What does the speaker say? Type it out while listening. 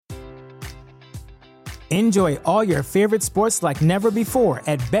Enjoy all your favorite sports like never before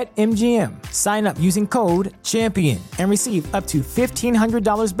at BetMGM. Sign up using code CHAMPION and receive up to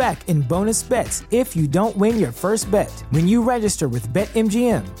 $1,500 back in bonus bets if you don't win your first bet. When you register with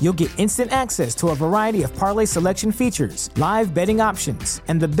BetMGM, you'll get instant access to a variety of parlay selection features, live betting options,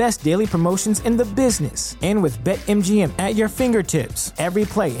 and the best daily promotions in the business. And with BetMGM at your fingertips, every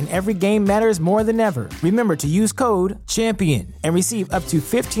play and every game matters more than ever. Remember to use code CHAMPION and receive up to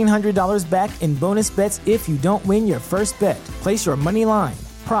 $1,500 back in bonus bets if you don't win your first bet. Place your money line,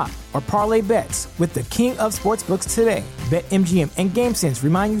 prop, or parlay bets with the king of sportsbooks today. BetMGM and GameSense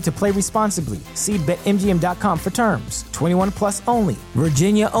remind you to play responsibly. See BetMGM.com for terms. 21 plus only.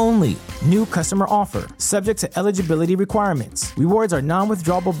 Virginia only. New customer offer. Subject to eligibility requirements. Rewards are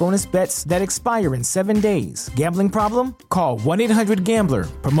non-withdrawable bonus bets that expire in 7 days. Gambling problem? Call 1-800-GAMBLER.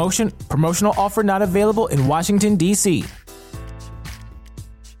 Promotional offer not available in Washington, D.C.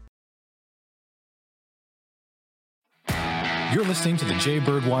 You're listening to the Jay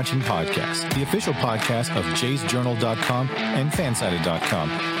Bird Watching Podcast, the official podcast of jaysjournal.com and fansided.com,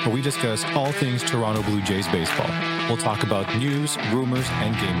 where we discuss all things Toronto Blue Jays baseball. We'll talk about news, rumors,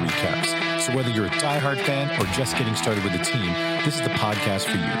 and game recaps. So whether you're a diehard fan or just getting started with the team, this is the podcast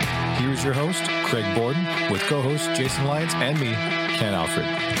for you. Here's your host, Craig Borden, with co-hosts Jason Lyons and me, Ken Alfred.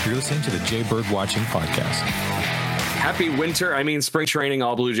 You're listening to the Jay Bird Watching Podcast. Happy winter. Spring training,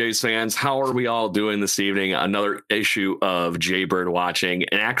 all Blue Jays fans. How are we all doing this evening? Another issue of Jay Bird Watching.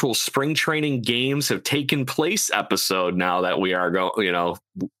 An actual spring training games have taken place episode now that we are going,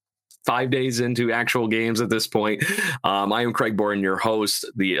 5 days into actual games at this point. I am Craig Borden, your host,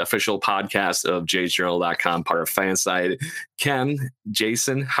 the official podcast of jaysjournal.com, part of Fanside. Ken,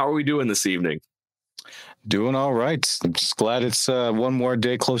 Jason, how are we doing this evening? Doing all right. I'm just glad it's one more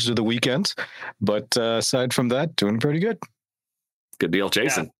day closer to the weekend. But aside from that, doing pretty good. Good deal,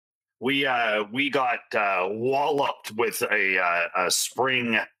 Jason. Yeah. We got walloped with a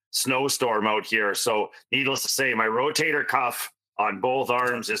spring snowstorm out here. So needless to say, my rotator cuff on both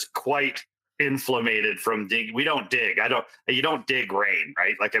arms is quite inflamed from dig. We don't dig. You don't dig rain,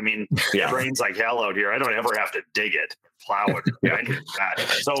 right? It rains like hell out here. I don't ever have to dig it, plow it. I do that.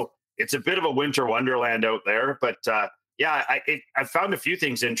 So it's a bit of a winter wonderland out there, but I found a few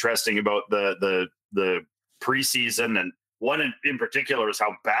things interesting about the preseason, and one in particular is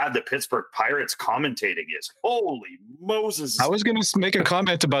how bad the Pittsburgh Pirates commentating is. Holy Moses! I was going to make a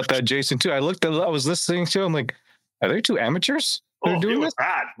comment about that, Jason, too. I was listening to. I'm like, are they two amateurs that are doing this?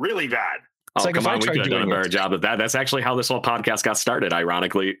 Bad, really bad. It's come on, we could have done a better job of that. That's actually how this whole podcast got started,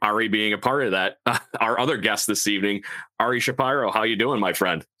 ironically. Ari being a part of that. Our other guest this evening, Ari Shapiro. How you doing, my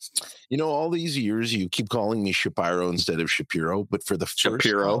friend? All these years you keep calling me Shapiro instead of Shapiro, but for the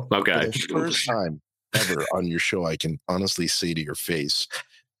first time ever on your show, I can honestly say to your face,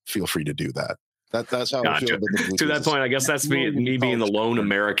 feel free to do that. That's how I feel. To that point, I guess that's me being the lone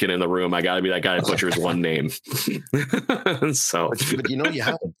American in the room. I got to be that guy that butchers one name. But you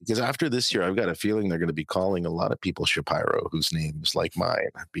haven't, because after this year, I've got a feeling they're going to be calling a lot of people Shapiro, whose names like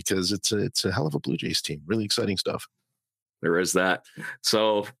mine, because it's a hell of a Blue Jays team. Really exciting stuff. There is that.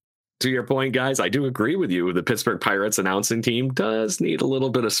 So, to your point, guys, I do agree with you. The Pittsburgh Pirates announcing team does need a little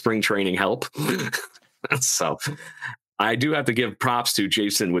bit of spring training help. So, I do have to give props to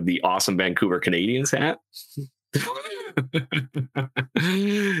Jason with the awesome Vancouver Canadians hat.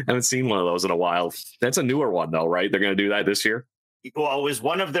 Haven't seen one of those in a while. That's a newer one, though, right? They're going to do that this year? Well, it was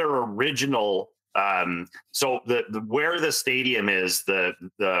one of their original. So the where the stadium is,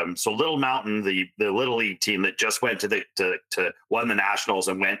 so Little Mountain, the Little League team that just went to won the Nationals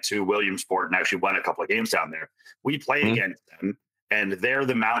and went to Williamsport and actually won a couple of games down there. We play against them, and they're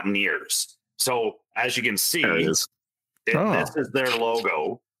the Mountaineers. So as you can see, this is their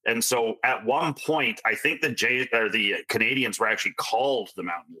logo. And so at one point, I think the Canadians were actually called the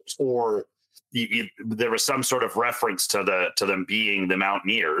Mountaineers, or there was some sort of reference to them being the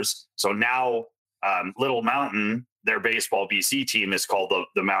Mountaineers. So now Little Mountain, their baseball BC team, is called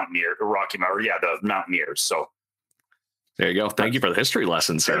the Mountaineer, Rocky Mountain. Yeah, the Mountaineers. So there you go. Thank you for the history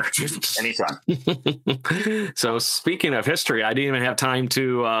lesson, sir. Anytime. So speaking of history, I didn't even have time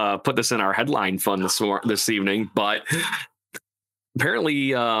to put this in our headline fund this evening, but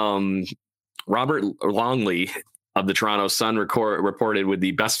apparently Robert Longley of the Toronto Sun reported with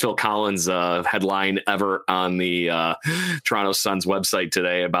the best Phil Collins headline ever on the Toronto Sun's website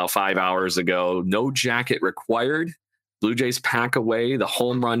today about 5 hours ago. No jacket required. Blue Jays pack away the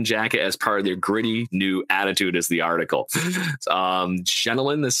home run jacket as part of their gritty new attitude, is the article.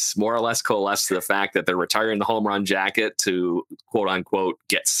 Gentlemen, this more or less coalesced to the fact that they're retiring the home run jacket to, quote unquote,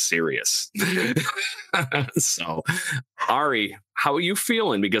 get serious. So, Ari, how are you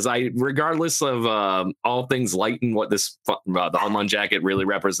feeling? Because regardless of all things light and what this the home run jacket really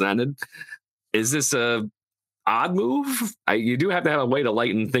represented, is this a odd move? You do have to have a way to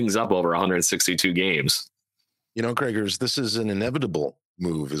lighten things up over 162 games. Craigers, this is an inevitable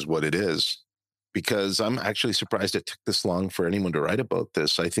move is what it is, because I'm actually surprised it took this long for anyone to write about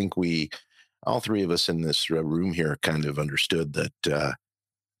this. I think all three of us in this room here kind of understood that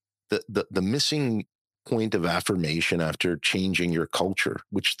the missing point of affirmation after changing your culture,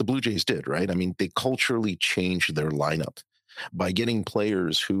 which the Blue Jays did, right? I mean, they culturally changed their lineup by getting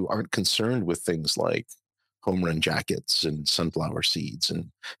players who aren't concerned with things like home run jackets and sunflower seeds and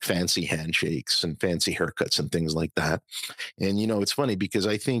fancy handshakes and fancy haircuts and things like that. And, it's funny because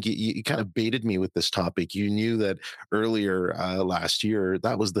I think you kind of baited me with this topic. You knew that earlier last year,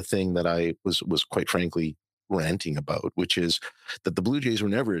 that was the thing that I was quite frankly ranting about, which is that the Blue Jays were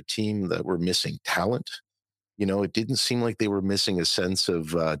never a team that were missing talent. It didn't seem like they were missing a sense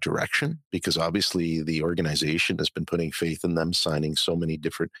of direction, because obviously the organization has been putting faith in them, signing so many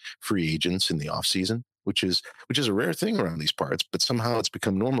different free agents in the offseason, which is a rare thing around these parts, but somehow it's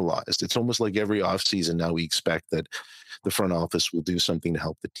become normalized. It's almost like every offseason now we expect that the front office will do something to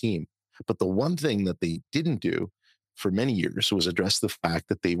help the team. But the one thing that they didn't do for many years was address the fact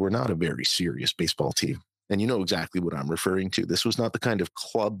that they were not a very serious baseball team. And you know exactly what I'm referring to. This was not the kind of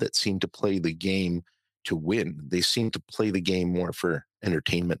club that seemed to play the game to win. They seemed to play the game more for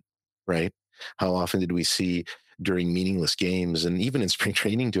entertainment, right? How often did we see during meaningless games, and even in spring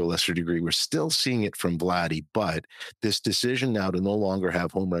training to a lesser degree, we're still seeing it from Vladdy. But this decision now to no longer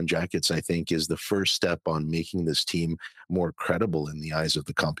have home run jackets, I think, is the first step on making this team more credible in the eyes of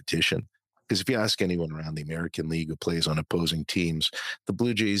the competition. Because if you ask anyone around the American League who plays on opposing teams, the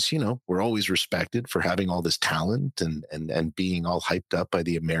Blue Jays, were always respected for having all this talent and being all hyped up by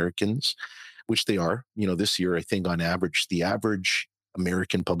the Americans, which they are. This year, I think on average, the average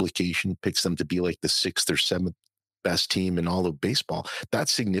American publication picks them to be like the 6th or 7th best team in all of baseball.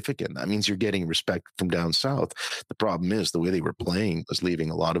 That's significant. That means you're getting respect from down south. The problem is the way they were playing was leaving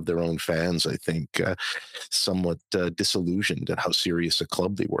a lot of their own fans, I think, somewhat disillusioned at how serious a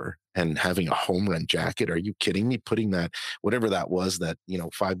club they were. And having a home run jacket, are you kidding me? Putting that, whatever that was, that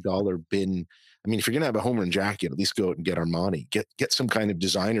 $5 bin. I mean, if you're going to have a home run jacket, at least go out and get Armani. Get some kind of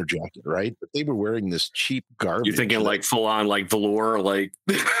designer jacket, right? But they were wearing this cheap garbage. You're thinking like full on, like velour, like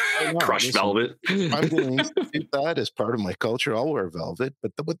crushed velvet. I'm going to institute that as part of my culture. I'll wear velvet.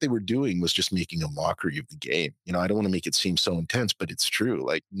 But what they were doing was just making a mockery of the game. I don't want to make it seem so intense, but it's true.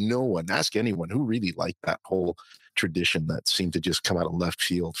 Like, no one, ask anyone who really liked that whole tradition that seemed to just come out of left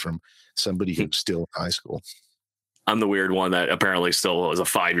field from somebody who's still in high school. I'm the weird one that apparently still was a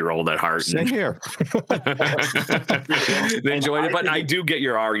 5-year-old at heart. Same here. They enjoyed it, but I do get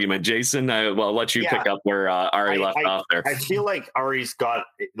your argument, Jason. I'll let you pick up where Ari left off there. I feel like Ari's got,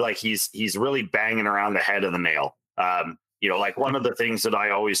 like, he's really banging around the head of the nail. Like one of the things that I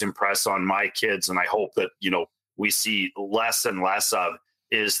always impress on my kids, and I hope that, we see less and less of,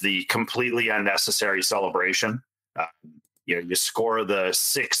 is the completely unnecessary celebration. You score the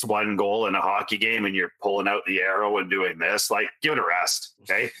 6-1 goal in a hockey game and you're pulling out the arrow and doing this. Like, give it a rest,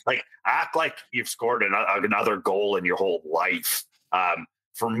 okay? Like, act like you've scored another goal in your whole life.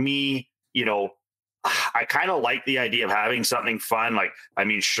 For me, I kind of like the idea of having something fun. Like, I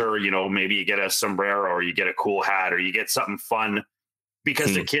mean, sure, maybe you get a sombrero or you get a cool hat or you get something fun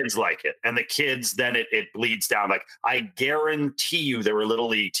because the kids like it. And the kids, then it bleeds down. Like, I guarantee you there were little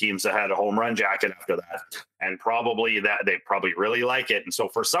league teams that had a home run jacket after that. And probably that they probably really like it. And so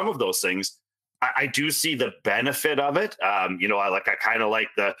for some of those things, I do see the benefit of it. I kind of like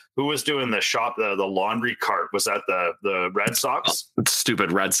who was doing the laundry cart? Was that the Red Sox?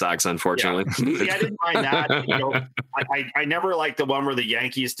 Stupid Red Sox, unfortunately. Yeah, I didn't mind that. I never liked the one where the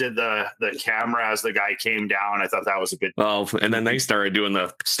Yankees did the camera as the guy came down. I thought that was a bit. Well, and then they started doing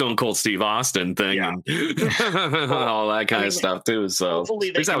the Stone Cold Steve Austin thing and all that kind of stuff too. So at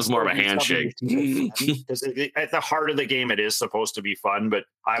least that was more of a handshake. Because at the heart of the game, it is supposed to be fun. But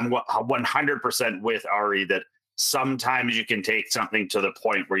I'm 100% with Ari that sometimes you can take something to the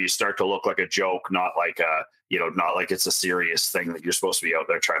point where you start to look like a joke, not like it's a serious thing that you're supposed to be out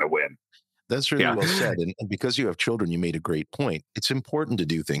there trying to win. That's really well said. And because you have children, you made a great point. It's important to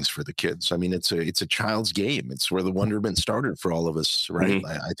do things for the kids. I mean, it's a child's game. It's where the wonderment started for all of us, right? Mm-hmm.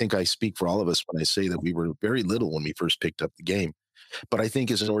 I think I speak for all of us when I say that we were very little when we first picked up the game. But I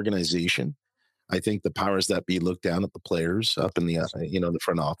think as an organization, I think the powers that be looked down at the players up in the the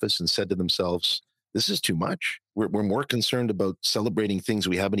front office and said to themselves, this is too much. We're more concerned about celebrating things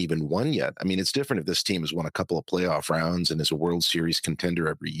we haven't even won yet. I mean, it's different if this team has won a couple of playoff rounds and is a World Series contender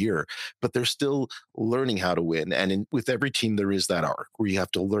every year, but they're still learning how to win. And with every team, there is that arc where you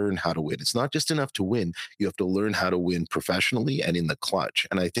have to learn how to win. It's not just enough to win. You have to learn how to win professionally and in the clutch.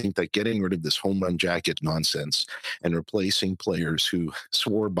 And I think that getting rid of this home run jacket nonsense and replacing players who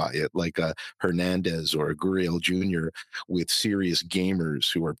swore by it, like a Hernandez or a Gurriel Jr., with serious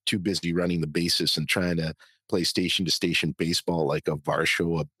gamers who are too busy running the bases and trying to play station to station baseball like a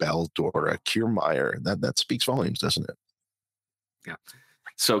Varsho, a Belt, or a Kiermaier. That speaks volumes, doesn't it? Yeah.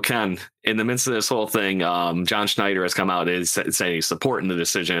 So, Ken, in the midst of this whole thing, John Schneider has come out and saying he's supporting the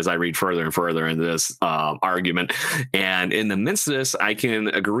decision as I read further and further into this argument. And in the midst of this, I can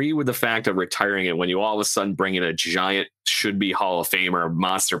agree with the fact of retiring it when you all of a sudden bring in a giant should-be Hall of Famer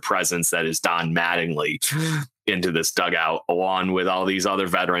monster presence that is Don Mattingly into this dugout, along with all these other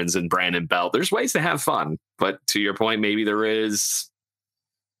veterans and Brandon Belt. There's ways to have fun. But to your point, maybe there is...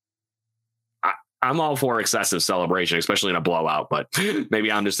 I'm all for excessive celebration, especially in a blowout, but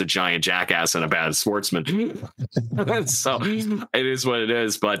maybe I'm just a giant jackass and a bad sportsman. So it is what it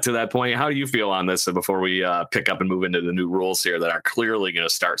is. But to that point, how do you feel on this before we pick up and move into the new rules here that are clearly going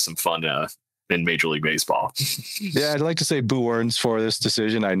to start some fun in Major League Baseball? Yeah, I'd like to say boo earns for this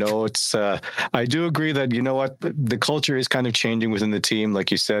decision. I know it's, I do agree that, you know what, the culture is kind of changing within the team.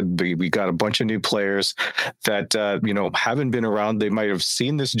 Like you said, we got a bunch of new players that, haven't been around. They might have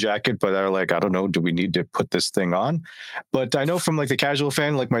seen this jacket, but are like, I don't know, do we need to put this thing on? But I know from like the casual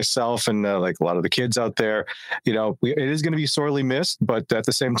fan, like myself and like a lot of the kids out there, it is going to be sorely missed. But at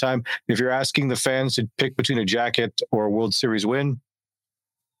the same time, if you're asking the fans to pick between a jacket or a World Series win,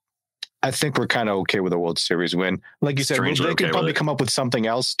 I think we're kind of okay with a World Series win. Like you said, they can probably come up with something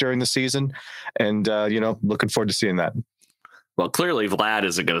else during the season. And, looking forward to seeing that. Well, clearly Vlad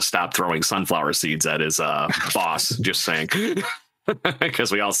isn't going to stop throwing sunflower seeds at his boss, just saying.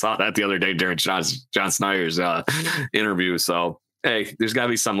 Because we all saw that the other day during John Snyder's interview. So, hey, there's got to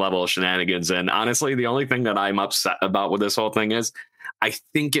be some level of shenanigans. And honestly, the only thing that I'm upset about with this whole thing is I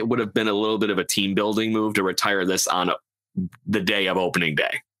think it would have been a little bit of a team building move to retire this on the day of opening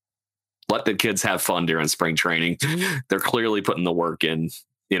day. Let the kids have fun during spring training. They're clearly putting the work in.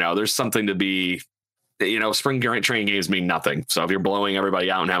 There's something to be, spring training games mean nothing. So if you're blowing everybody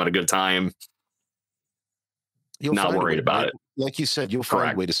out and having a good time, not worried about it. Like you said, you'll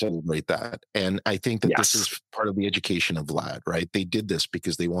find a way to celebrate that. And I think that this is part of the education of Vlad, right? They did this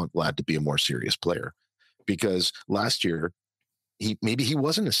because they want Vlad to be a more serious player. Because last year, maybe he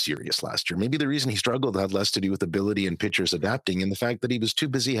wasn't as serious last year. Maybe the reason he struggled had less to do with ability and pitchers adapting and the fact that he was too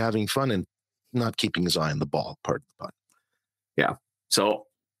busy having fun and not keeping his eye on the ball, pardon the pun. Yeah. So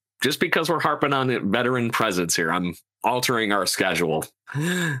just because we're harping on veteran presence here, I'm altering our schedule.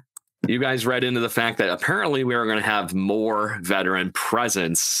 You guys read into the fact that apparently we are going to have more veteran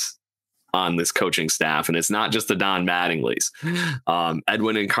presence on this coaching staff, and it's not just the Don Mattinglys.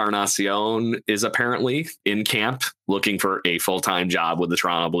 Edwin Encarnacion is apparently in camp looking for a full-time job with the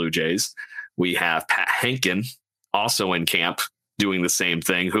Toronto Blue Jays. We have Pat Henkin also in camp doing the same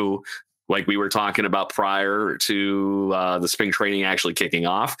thing, who, like we were talking about prior to the spring training actually kicking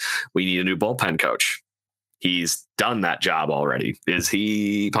off, we need a new bullpen coach. He's done that job already. Is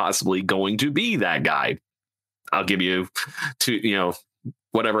he possibly going to be that guy? I'll give you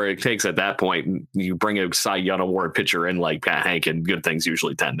whatever it takes at that point. You bring a Cy Young Award pitcher in like Pat Henkin, good things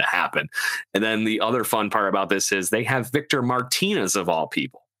usually tend to happen. And then the other fun part about this is they have Victor Martinez, of all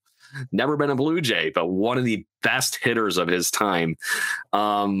people. Never been a Blue Jay, but one of the best hitters of his time.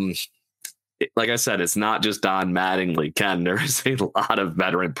 Like I said, it's not just Don Mattingly. Ken, there is a lot of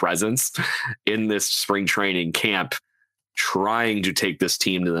veteran presence in this spring training camp trying to take this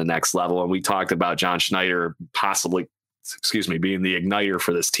team to the next level. And we talked about John Schneider possibly being the igniter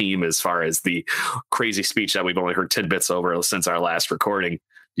for this team as far as the crazy speech that we've only heard tidbits over since our last recording.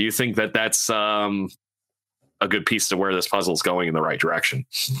 Do you think that that's a good piece to where this puzzle is going in the right direction?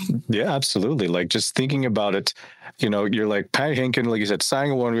 Yeah, absolutely. Like just thinking about it, you're like Pat Henkin, like you said, Cy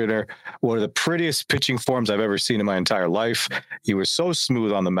Young Award winner, one of the prettiest pitching forms I've ever seen in my entire life. He was so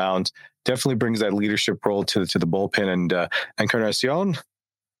smooth on the mound, definitely brings that leadership role to the bullpen. And Encarnacion,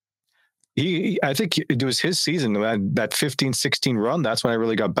 I think it was his season, that 15-16 run. That's when I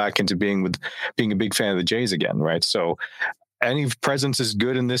really got back into being a big fan of the Jays again, right? So any presence is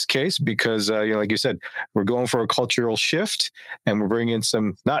good in this case because, like you said, we're going for a cultural shift and we're bringing in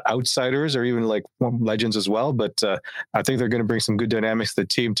some not outsiders or even like legends as well. But I think they're going to bring some good dynamics to the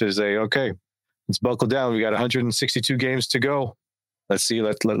team to say, okay, let's buckle down. We got 162 games to go. Let's see.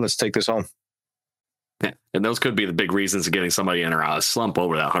 Let's take this home. Yeah, and those could be the big reasons of getting somebody in or out of slump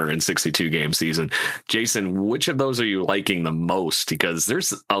over that 162 game season. Jason, which of those are you liking the most? Because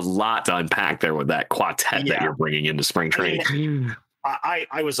there's a lot to unpack there with that quartet that you're bringing into spring training.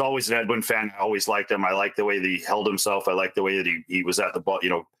 I was always an Edwin fan. I always liked him. I liked the way that he held himself. I liked the way that he was at the ball.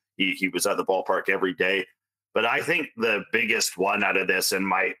 He was at the ballpark every day. But I think the biggest one out of this, and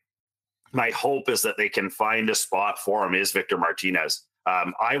my hope is that they can find a spot for him, is Victor Martinez.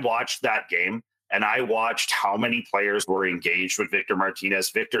 I watched that game. And I watched how many players were engaged with Victor Martinez.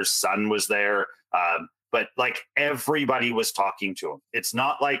 Victor's son was there. But like everybody was talking to him. It's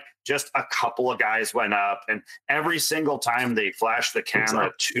not like just a couple of guys went up, and every single time they flashed the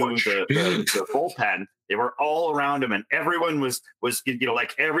camera to the bullpen, they were all around him, and everyone was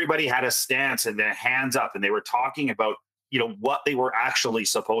like everybody had a stance and their hands up, and they were talking about what they were actually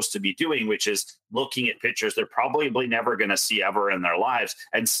supposed to be doing, which is looking at pitchers they're probably never going to see ever in their lives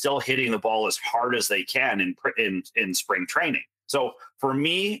and still hitting the ball as hard as they can in spring training. So for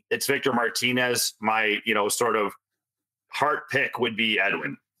me, it's Victor Martinez. My, sort of heart pick would be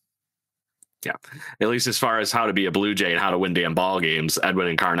Edwin. Yeah, at least as far as how to be a Blue Jay and how to win damn ball games, Edwin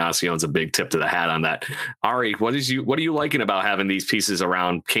Encarnacion's a big tip to the hat on that. Ari, what are you liking about having these pieces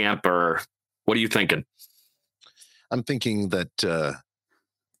around camp, or what are you thinking? I'm thinking that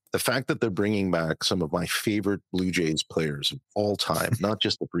the fact that they're bringing back some of my favorite Blue Jays players of all time, not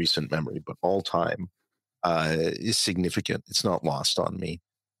just of recent memory, but all time, is significant. It's not lost on me.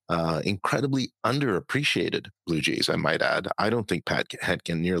 Incredibly underappreciated Blue Jays, I might add. I don't think Pat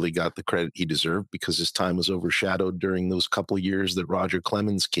Hentgen nearly got the credit he deserved because his time was overshadowed during those couple of years that Roger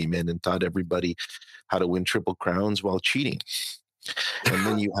Clemens came in and taught everybody how to win Triple Crowns while cheating. And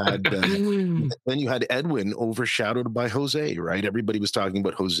then you had Edwin overshadowed by Jose, right? Everybody was talking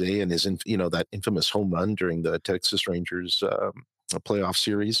about Jose and his, that infamous home run during the Texas Rangers playoff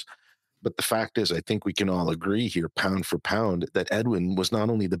series. But the fact is, I think we can all agree here, pound for pound, that Edwin was not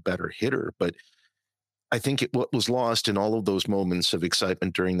only the better hitter, but I think what was lost in all of those moments of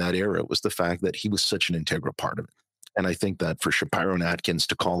excitement during that era was the fact that he was such an integral part of it. And I think that for Shapiro and Atkins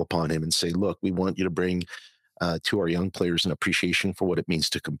to call upon him and say, look, we want you to bring to our young players an appreciation for what it means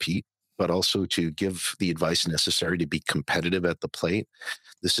to compete, but also to give the advice necessary to be competitive at the plate.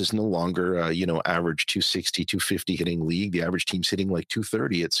 This is no longer, average 260, 250 hitting league. The average team's hitting like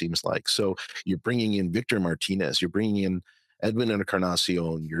 230, it seems like. So you're bringing in Victor Martinez, you're bringing in Edwin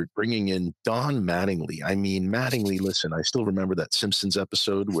Encarnacion, you're bringing in Don Mattingly. I mean, Mattingly, listen, I still remember that Simpsons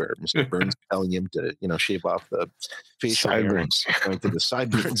episode where Mr. Burns telling him to, shave off the facial sideburns. Going to the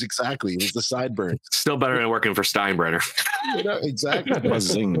sideburns, exactly. It was the sideburns. Still better than working for Steinbrenner.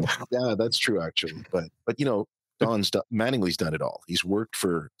 Exactly. Yeah, that's true, actually. But Mattingly's done it all. He's worked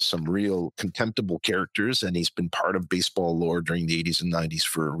for some real contemptible characters, and he's been part of baseball lore during the 80s and 90s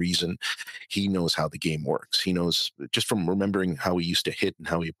for a reason. He knows how the game works. He knows, just from remembering how he used to hit and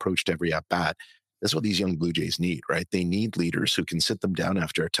how he approached every at-bat. That's what these young Blue Jays need, right? They need leaders who can sit them down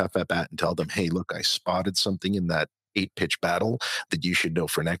after a tough at-bat and tell them, hey, look, I spotted something in that 8-pitch battle that you should know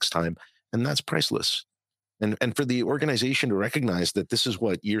for next time. And that's priceless. And for the organization to recognize that this is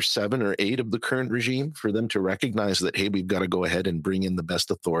year 7 or 8 of the current regime, for them to recognize that, hey, we've got to go ahead and bring in the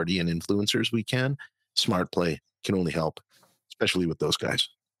best authority and influencers we can. Smart play can only help, especially with those guys.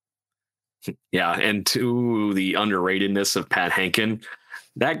 Yeah. And to the underratedness of Pat Hentgen,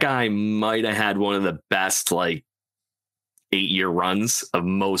 that guy might have had one of the best, 8-year runs of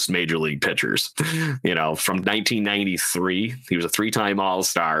most major league pitchers. From 1993, he was a 3-time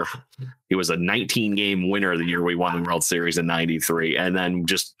All-Star. He was a 19-game winner the year we won the World Series in 93, and then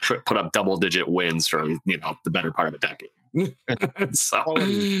just put up double-digit wins for, the better part of a decade. So,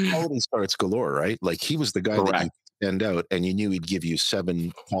 quality starts galore, right? Like, he was the guy that you stand out, and you knew he'd give you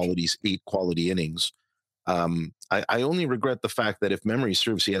 8 quality innings. I only regret the fact that, if memory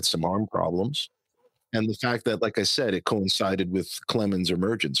serves, he had some arm problems. And the fact that, like I said, it coincided with Clemens'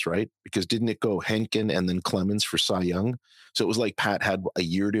 emergence, right? Because didn't it go Hentgen and then Clemens for Cy Young? So it was like Pat had a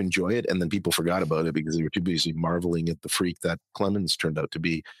year to enjoy it, and then people forgot about it because they were too busy marveling at the freak that Clemens turned out to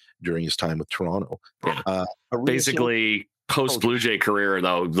be during his time with Toronto. Basically, post-Blue Jay career,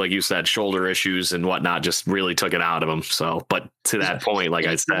 though, like you said, shoulder issues and whatnot just really took it out of him. So, but to that point, like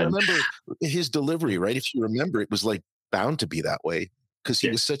I said. Remember his delivery, right? If you remember, it was bound to be that way. Because he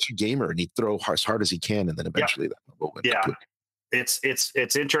was such a gamer, and he'd throw as hard as he can, and then eventually that will win. Yeah, it's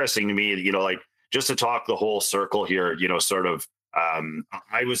interesting to me, just to talk the whole circle here. Sort of.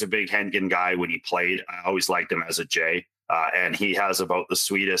 I was a big Hentgen guy when he played. I always liked him as a J, and he has about the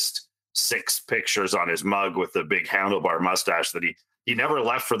sweetest 6 pictures on his mug with the big handlebar mustache that he never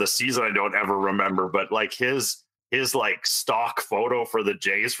left for the season. I don't ever remember, but his his like stock photo for the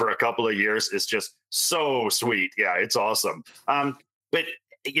Jays for a couple of years is just so sweet. Yeah, it's awesome. But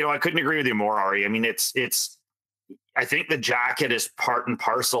I couldn't agree with you more, Ari. I mean, I think the jacket is part and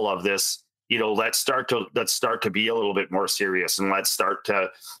parcel of this. Let's start to be a little bit more serious, and let's start to,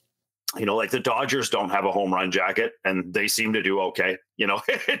 like the Dodgers don't have a home run jacket and they seem to do okay.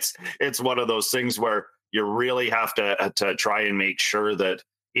 It's one of those things where you really have to try and make sure that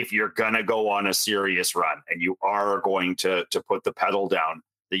if you're going to go on a serious run and you are going to put the pedal down,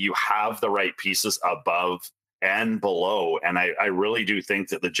 that you have the right pieces above and below. And I really do think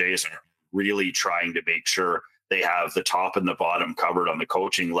that the Jays are really trying to make sure they have the top and the bottom covered on the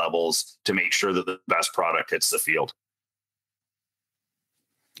coaching levels to make sure that the best product hits the field.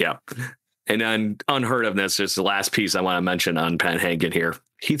 Yeah. And then unheard of this, just the last piece I want to mention on Pat Hankins here.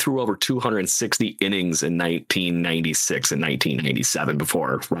 He threw over 260 innings in 1996 and 1997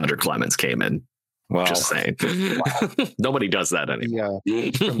 before Roger Clemens came in. Wow. Just saying. Wow. Nobody does that anymore.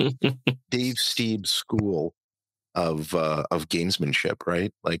 Yeah. From Dave Stieb's school of gamesmanship,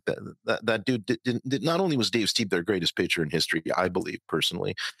 right? Like that dude did not only was Dave Stieb their greatest pitcher in history, I believe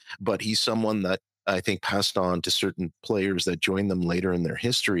personally, but he's someone that I think passed on to certain players that joined them later in their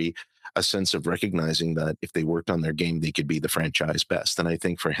history a sense of recognizing that if they worked on their game, they could be the franchise best. And I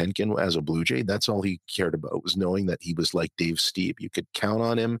think for Hankins as a Blue Jay, that's all he cared about, was knowing that he was like Dave Stieb. You could count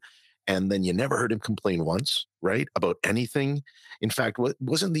on him, and then you never heard him complain once, right, about anything. In fact,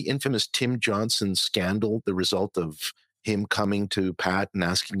 wasn't the infamous Tim Johnson scandal the result of him coming to Pat and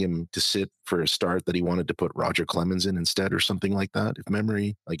asking him to sit for a start that he wanted to put Roger Clemens in instead, or something like that? If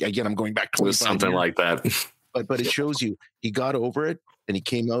memory, like, again, I'm going back to something like that. But it shows you he got over it, and he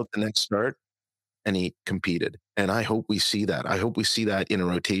came out the next start and he competed. And I hope we see that. I hope we see that in a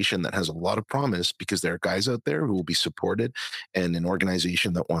rotation that has a lot of promise, because there are guys out there who will be supported and an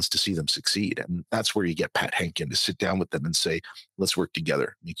organization that wants to see them succeed. And that's where you get Pat Hankins to sit down with them and say, let's work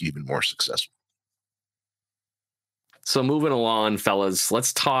together, make you even more successful. So moving along, fellas,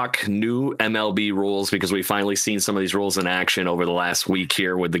 let's talk new MLB rules, because we finally seen some of these rules in action over the last week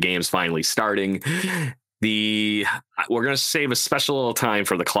here with the games finally starting. We're going to save a special little time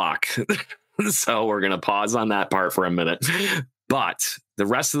for the clock. So we're going to pause on that part for a minute. But the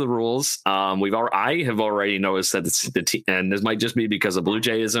rest of the rules, I have already noticed that and this might just be because of Blue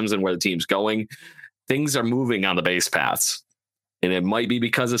Jayisms and where the team's going, things are moving on the base paths. And it might be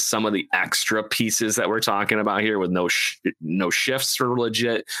because of some of the extra pieces that we're talking about here, with no shifts for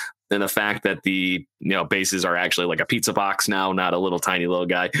legit, and the fact that the bases are actually like a pizza box now, not a little tiny little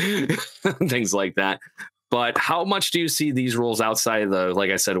guy, things like that. But how much do you see these rules outside of the, like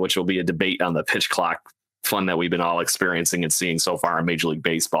I said, which will be a debate on the pitch clock fun that we've been all experiencing and seeing so far in Major League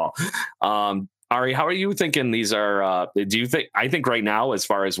Baseball? Ari, how are you thinking these are? I think right now, as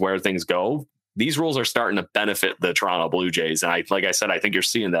far as where things go, these rules are starting to benefit the Toronto Blue Jays. And like I said, I think you're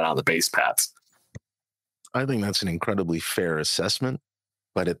seeing that on the base paths. I think that's an incredibly fair assessment.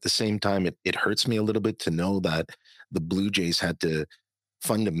 But at the same time, it hurts me a little bit to know that the Blue Jays had to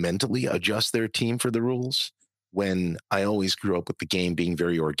fundamentally adjust their team for the rules, when I always grew up with the game being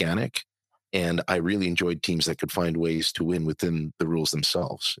very organic. And I really enjoyed teams that could find ways to win within the rules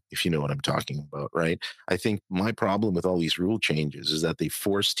themselves, if you know what I'm talking about, right? I think my problem with all these rule changes is that they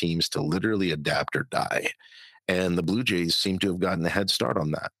force teams to literally adapt or die. And the Blue Jays seem to have gotten a head start on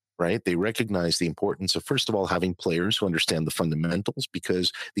that, right? They recognize the importance of, first of all, having players who understand the fundamentals,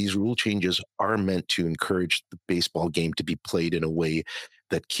 because these rule changes are meant to encourage the baseball game to be played in a way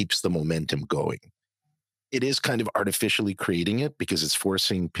that keeps the momentum going. It is kind of artificially creating it, because it's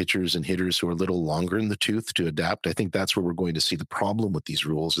forcing pitchers and hitters who are a little longer in the tooth to adapt. I think that's where we're going to see the problem with these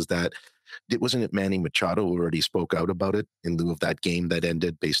rules, is that wasn't it Manny Machado who already spoke out about it in lieu of that game that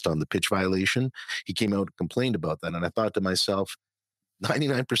ended based on the pitch violation? He came out and complained about that. And I thought to myself,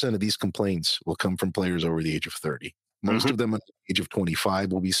 99% of these complaints will come from players over the age of 30. Most of them at the age of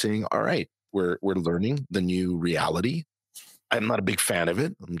 25 will be saying, all right, we're learning the new reality. I'm not a big fan of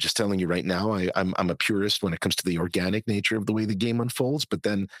it. I'm just telling you right now, I'm a purist when it comes to the organic nature of the way the game unfolds, but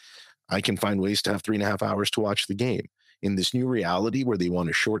then I can find ways to have 3.5 hours to watch the game. In this new reality where they want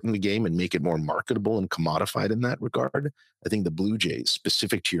to shorten the game and make it more marketable and commodified in that regard, I think the Blue Jays,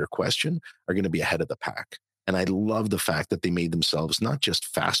 specific to your question, are going to be ahead of the pack. And I love the fact that they made themselves not just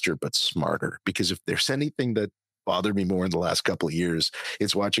faster, but smarter. Because if there's anything that bothered me more in the last couple of years,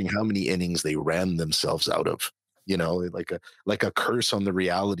 it's watching how many innings they ran themselves out of. Like a curse on the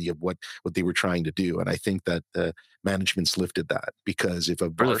reality of what they were trying to do. And I think that the management's lifted that, because if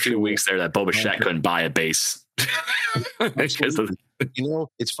for a few weeks there, that Bo Bichette couldn't buy a base.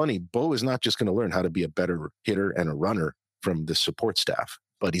 It's funny. Bo is not just going to learn how to be a better hitter and a runner from the support staff.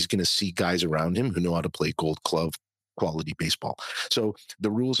 but he's going to see guys around him who know how to play Gold Glove quality baseball. So the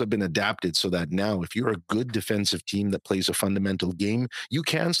rules have been adapted so that now if you're a good defensive team that plays a fundamental game, you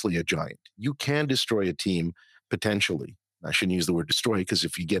can slay a giant. You can destroy a team potentially. I shouldn't use the word destroy, because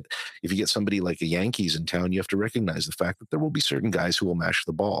if you get somebody like a Yankees in town, you have to recognize the fact that there will be certain guys who will mash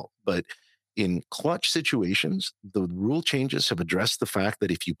the ball. But in clutch situations, the rule changes have addressed the fact that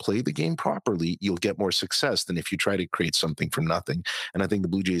if you play the game properly, you'll get more success than if you try to create something from nothing. And I think the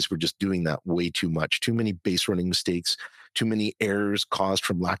Blue Jays were just doing that way too much. Too many base running mistakes, too many errors caused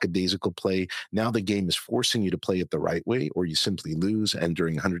from lackadaisical play. Now the game is forcing you to play it the right way, or you simply lose. And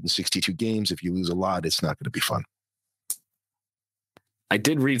during 162 games, if you lose a lot, it's not going to be fun. I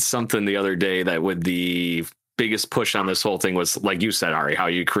did read something the other day that with the biggest push on this whole thing was, like you said, Ari, how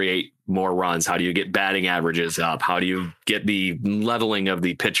you create more runs, how do you get batting averages up, how do you get the leveling of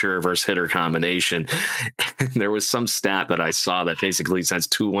the pitcher versus hitter combination. There was some stat that I saw that basically since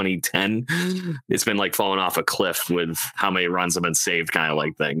 2010 it's been like falling off a cliff with how many runs have been saved, kind of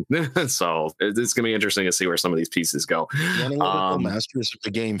like thing. So it's gonna be interesting to see where some of these pieces go. The analytical masters of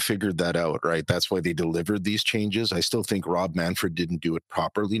the game figured that out, right? That's why they delivered these changes. I still think Rob Manfred didn't do it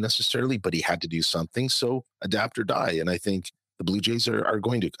properly necessarily, but he had to do something. So adapt or die. And I think the Blue Jays are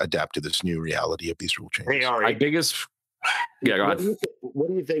going to adapt to this new reality of these rule changes. Hey, Ari, yeah, go ahead. What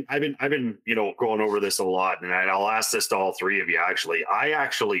do you think? I've been going over this a lot, and I'll ask this to all three of you. Actually, I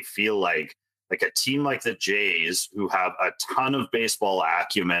actually feel like a team like the Jays, who have a ton of baseball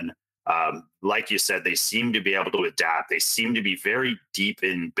acumen, like you said, they seem to be able to adapt. They seem to be very deep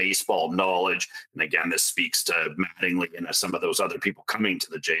in baseball knowledge. And again, this speaks to Mattingly and some of those other people coming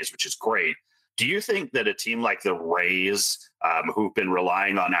to the Jays, which is great. Do you think that a team like the Rays, who've been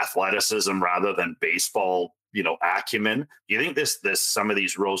relying on athleticism rather than baseball, acumen, do you think some of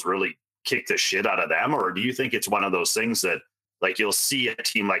these rules really kick the shit out of them? Or do you think it's one of those things that, like, you'll see a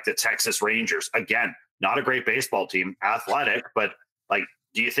team like the Texas Rangers, again, not a great baseball team, athletic, but like,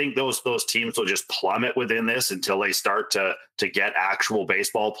 do you think those teams will just plummet within this until they start to get actual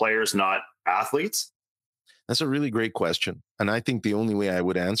baseball players, not athletes? That's a really great question. And I think the only way I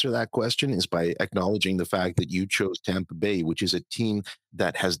would answer that question is by acknowledging the fact that you chose Tampa Bay, which is a team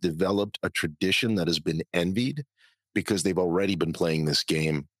that has developed a tradition that has been envied because they've already been playing this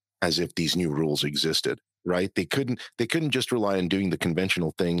game as if these new rules existed, right? They couldn't just rely on doing the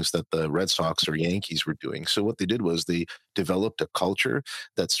conventional things that the Red Sox or Yankees were doing. So what they did was they developed a culture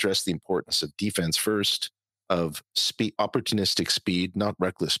that stressed the importance of defense first, of speed, opportunistic speed, not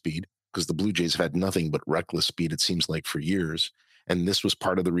reckless speed, because the Blue Jays have had nothing but reckless speed, it seems like, for years. And this was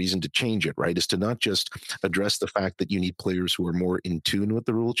part of the reason to change it, right? Is to not just address the fact that you need players who are more in tune with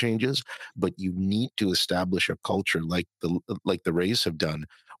the rule changes, but you need to establish a culture like the Rays have done,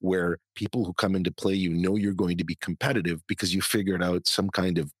 where people who come into play, you're going to be competitive because you figured out some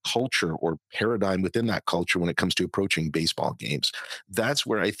kind of culture or paradigm within that culture when it comes to approaching baseball games. That's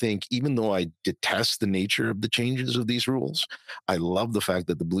where I think, even though I detest the nature of the changes of these rules, I love the fact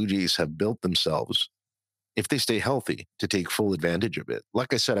that the Blue Jays have built themselves, if they stay healthy, to take full advantage of it.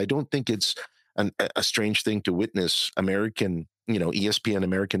 Like I said, I don't think it's a strange thing to witness American, ESPN,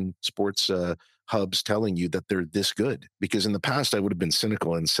 American sports hubs telling you that they're this good. Because in the past, I would have been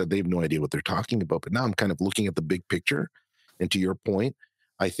cynical and said they have no idea what they're talking about. But now I'm kind of looking at the big picture. And to your point,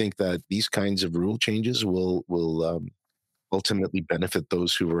 I think that these kinds of rule changes will ultimately benefit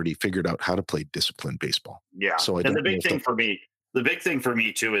those who've already figured out how to play disciplined baseball. Yeah. So and the big thing for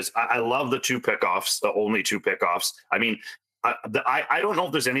me too is I love the two pickoffs, the only two pickoffs. I mean, I don't know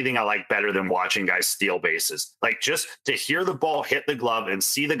if there's anything I like better than watching guys steal bases. Like, just to hear the ball hit the glove and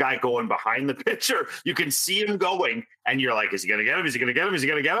see the guy going behind the pitcher, you can see him going, and you're like, is he going to get him? Is he going to get him? Is he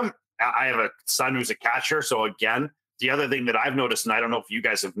going to get him? I have a son who's a catcher. So again, the other thing that I've noticed, and I don't know if you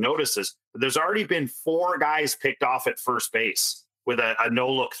guys have noticed this, but there's already been 4 guys picked off at first base with a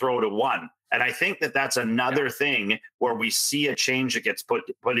no-look throw to 1. And I think that that's another thing where we see a change that gets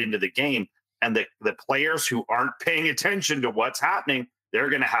put into the game. And the players who aren't paying attention to what's happening, they're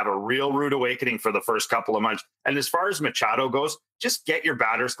going to have a real rude awakening for the first couple of months. And as far as Machado goes, just get your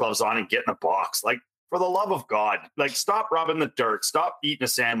batter's gloves on and get in a box. Like, for the love of God, like, stop rubbing the dirt, stop eating a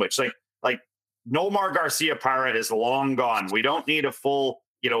sandwich. Like Nomar Garciaparra is long gone. We don't need a full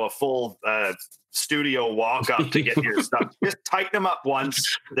studio walk up to get your stuff. Just tighten them up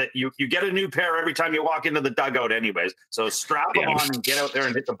once. That you get a new pair every time you walk into the dugout anyways. So strap them on and get out there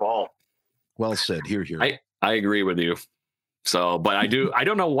and hit the ball. Well said. Here. I agree with you. So, but I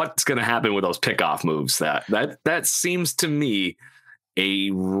don't know what's going to happen with those pickoff moves. That seems to me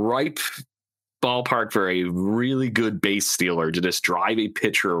a ripe ballpark for a really good base stealer to just drive a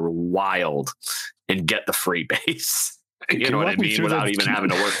pitcher wild and get the free base. You know what I mean? Without even having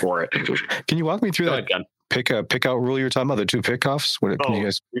to work for it. Can you walk me through that pick out rule you're talking about? The 2 pickoffs?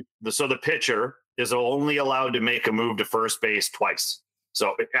 So the pitcher is only allowed to make a move to first base twice.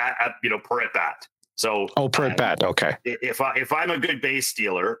 So per at bat. So per at bat. Okay. If I'm a good base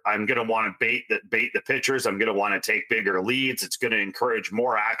stealer, I'm going to want to bait the pitchers. I'm going to want to take bigger leads. It's going to encourage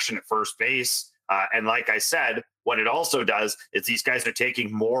more action at first base. And like I said, what it also does is these guys are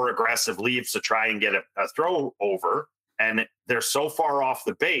taking more aggressive leaps to try and get a throw over. And they're so far off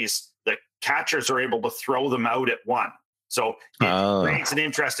the base that catchers are able to throw them out at one. So it creates an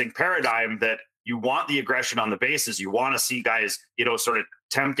interesting paradigm that you want the aggression on the bases. You want to see guys, sort of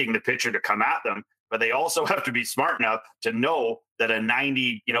tempting the pitcher to come at them, but they also have to be smart enough to know that a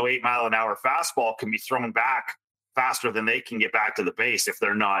 8-mile-an-hour fastball can be thrown back faster than they can get back to the base if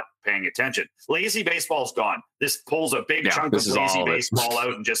they're not paying attention. Lazy baseball's gone. This pulls a big chunk of lazy baseball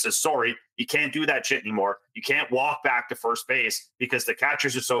out and just says, sorry, you can't do that shit anymore. You can't walk back to first base because the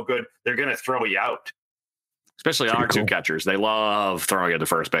catchers are so good, they're going to throw you out. Especially our two catchers. They love throwing it to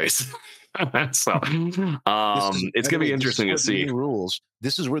first base. So it's going to be interesting to see.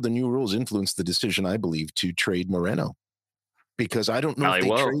 This is where the new rules influence the decision, I believe, to trade Moreno. Because I don't know if they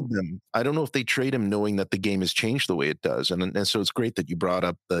trade them. I don't know if they trade him knowing that the game has changed the way it does. And so it's great that you brought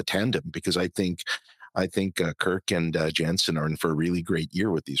up the tandem, because I think Kirk and Jansen are in for a really great year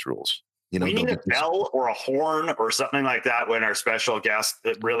with these rules. We need a bell or a horn or something like that when our special guest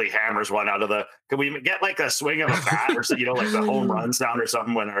really hammers one out of the. Can we get like a swing of a bat or something, like the home run sound or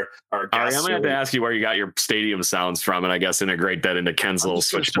something when our guests? I'm going to have to ask you where you got your stadium sounds from, and I guess integrate that into Ken's little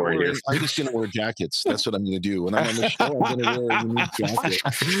switchboard here. I'm just going to wear jackets. That's what I'm going to do. When I'm on the show, I'm going to wear a unique jacket.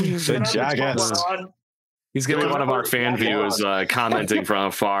 The jackets. He's going to be one of our fan viewers commenting from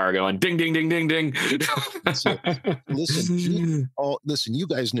afar, going ding, ding, ding, ding, ding. So, listen, you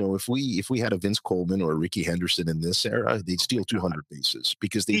guys know if we had a Vince Coleman or a Ricky Henderson in this era, they'd steal 200 bases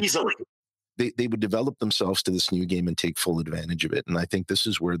because they would develop themselves to this new game and take full advantage of it. And I think this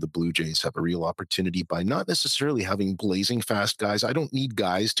is where the Blue Jays have a real opportunity by not necessarily having blazing fast guys. I don't need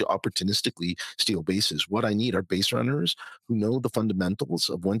guys to opportunistically steal bases. What I need are base runners who know the fundamentals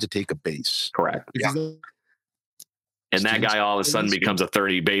of when to take a base. Correct. And that guy all of a sudden becomes a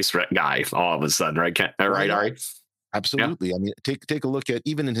 30 base guy all of a sudden, right? Right, Ari? Absolutely. Yeah. I mean, take a look at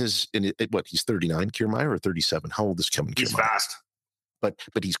even he's 39, Kiermaier, or 37. How old is Kevin Kiermaier? He's fast. But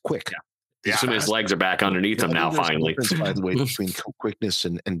he's quick. Yeah. Assuming his legs are back underneath him now, finally. By the way, between quickness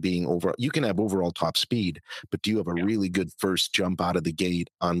and being overall, you can have overall top speed, but do you have a really good first jump out of the gate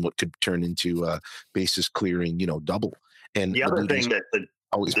on what could turn into a bases clearing, double? And the other thing that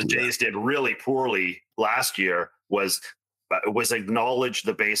the Jays did really poorly last year was acknowledge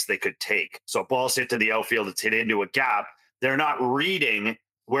the base they could take. So balls hit to the outfield, it's hit into a gap. They're not reading.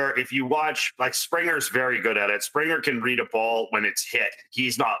 Where if you watch, like Springer's very good at it. Springer can read a ball when it's hit.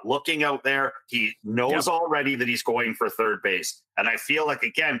 He's not looking out there. He knows already that he's going for third base. And I feel like,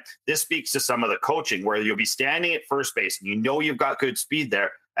 again, this speaks to some of the coaching where you'll be standing at first base and you've got good speed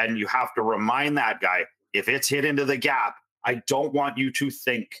there. And you have to remind that guy, if it's hit into the gap, I don't want you to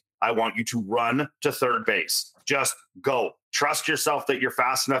think. I want you to run to third base. Just go. Trust yourself that you're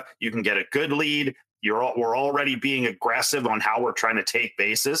fast enough. You can get a good lead. We're already being aggressive on how we're trying to take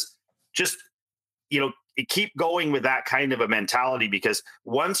bases. Just, keep going with that kind of a mentality, because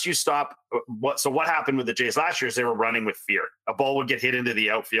once you stop, what happened with the Jays last year is they were running with fear. A ball would get hit into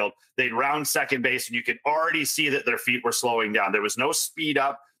the outfield. They'd round second base, and you could already see that their feet were slowing down. There was no speed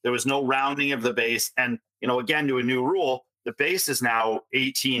up. There was no rounding of the base. And, again, to a new rule, the base is now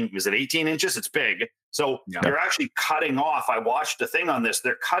 18 inches? It's big. So They're actually cutting off. I watched a thing on this.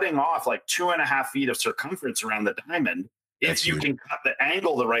 They're cutting off like 2.5 feet of circumference around the diamond if you can cut the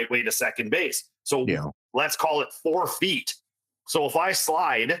angle the right way to second base. So let's call it 4 feet. So if I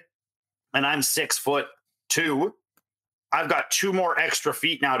slide and I'm 6'2", I've got 2 more extra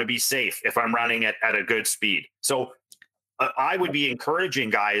feet now to be safe if I'm running at a good speed. So I would be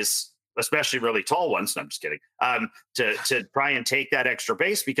encouraging guys, especially really tall ones, no, I'm just kidding, to try and take that extra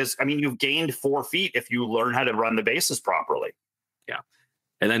base, because, you've gained 4 feet if you learn how to run the bases properly. Yeah.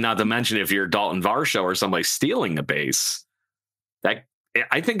 And then not to mention, if you're Dalton Varsho or somebody stealing the base,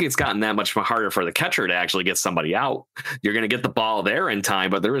 I think it's gotten that much harder for the catcher to actually get somebody out. You're going to get the ball there in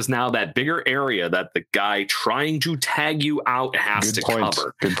time, but there is now that bigger area that the guy trying to tag you out has to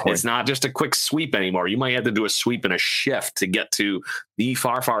cover. It's not just a quick sweep anymore. You might have to do a sweep and a shift to get to the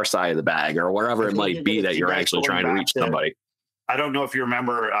far side of the bag or wherever it might be that you're actually trying to reach somebody. I don't know if you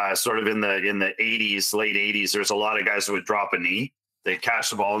remember sort of in the 80s, late 80s, there's a lot of guys who would drop a knee. They catch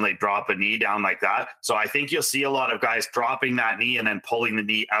the ball and they drop a knee down like that. So I think you'll see a lot of guys dropping that knee and then pulling the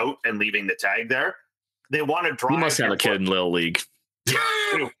knee out and leaving the tag there. they want to drive. You must have a kid in Little League.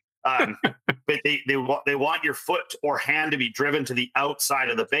 But they want your foot or hand to be driven to the outside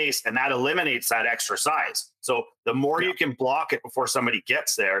of the base, and that eliminates that extra size. So the more you can block it before somebody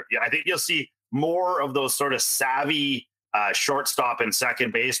gets there, I think you'll see more of those sort of savvy shortstop and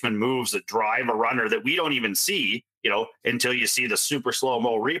second baseman moves that drive a runner that we don't even see, until you see the super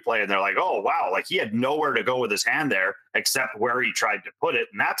slow-mo replay, and they're like, oh, wow, like he had nowhere to go with his hand there except where he tried to put it,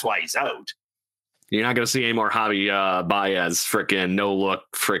 and that's why he's out. You're not going to see any more Javi Baez freaking no-look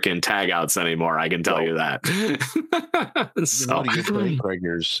freaking tag-outs anymore. I can tell you that. So,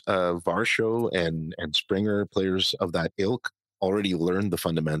 Craigers, Varsho and Springer, players of that ilk, already learned the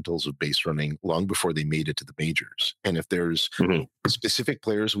fundamentals of base running long before they made it to the majors. And if there's specific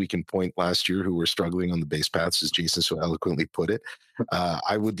players we can point last year who were struggling on the base paths, as Jason so eloquently put it,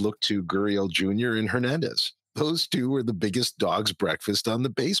 I would look to Gurriel Jr. and Hernandez. Those two were the biggest dog's breakfast on the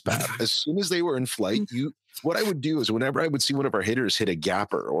base path. As soon as they were in flight, what I would do is whenever I would see one of our hitters hit a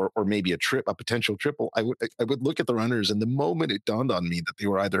gapper or maybe a potential triple, I would look at the runners, and the moment it dawned on me that they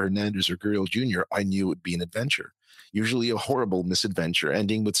were either Hernandez or Gurriel Jr., I knew it would be an adventure. Usually a horrible misadventure,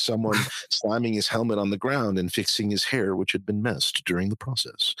 ending with someone slamming his helmet on the ground and fixing his hair, which had been messed during the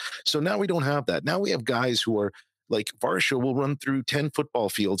process. So now we don't have that. Now we have guys who are like Varsho will run through 10 football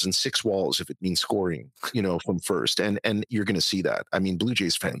fields and 6 walls if it means scoring, from first. And you're going to see that. I mean, Blue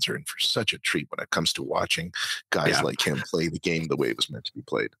Jays fans are in for such a treat when it comes to watching guys like him play the game the way it was meant to be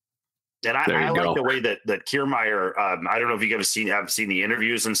played. And I like the way that Kiermaier, I don't know if you guys have seen the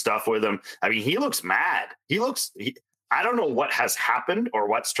interviews and stuff with him. I mean, he looks mad. I don't know what has happened or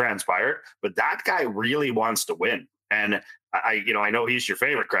what's transpired, but that guy really wants to win. And I know he's your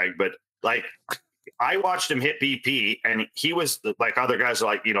favorite, Craig, but like I watched him hit BP, and he was like, other guys are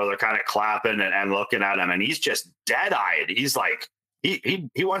like, they're kind of clapping and looking at him, and he's just dead-eyed. He's like, he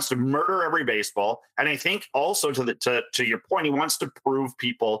wants to murder every baseball. And I think also to your point, he wants to prove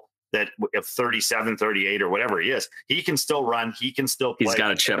people that if 37, 38 or whatever he is, he can still run. He can still play. He's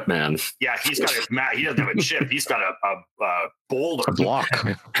got a chip, man. Yeah, he doesn't have a chip. He's got a boulder. A block.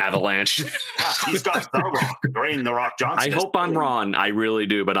 Avalanche. Yeah, he's got the Rock, Dwayne The Rock Johnson. I hope I'm wrong. I really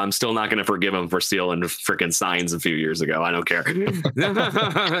do, but I'm still not going to forgive him for stealing freaking signs a few years ago. I don't care.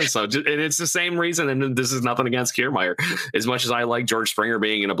 So and it's the same reason, and this is nothing against Kiermaier. As much as I like George Springer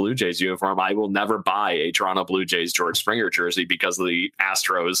being in a Blue Jays uniform, I will never buy a Toronto Blue Jays George Springer jersey because of the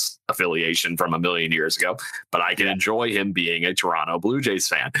Astros affiliation from a million years ago. But I can enjoy him being a Toronto Blue Jays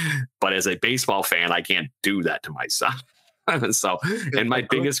fan. But as a baseball fan, I can't do that to myself. So, and my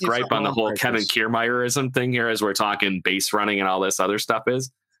biggest gripe on the whole Kevin Kiermaierism thing here, as we're talking base running and all this other stuff,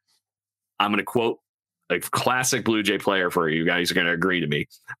 is I'm going to quote a classic Blue Jay player for you guys are going to agree to me.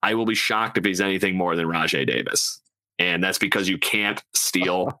 I will be shocked if he's anything more than Rajai Davis. And that's because you can't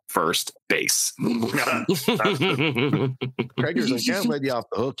steal first base. Craigers, I can't let you off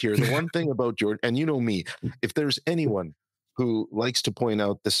the hook here. The one thing about George, and you know me, if there's anyone who likes to point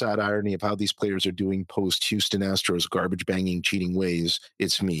out the sad irony of how these players are doing post Houston Astros garbage banging, cheating ways,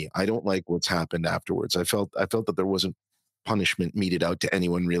 it's me. I don't like what's happened afterwards. I felt that there wasn't punishment meted out to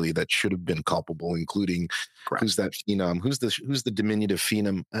anyone really that should have been culpable, including who's that phenom? Who's the diminutive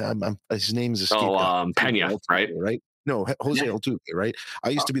phenom? His name is Pena, right? No, Jose Altuve, right? I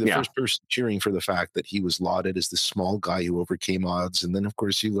used to be the first person cheering for the fact that he was lauded as the small guy who overcame odds. And then, of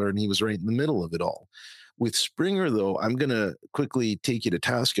course, you learn he was right in the middle of it all. With Springer, though, I'm going to quickly take you to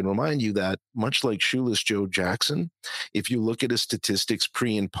task and remind you that, much like Shoeless Joe Jackson, if you look at his statistics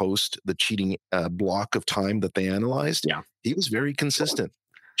pre and post the cheating block of time that they analyzed, he was very consistent.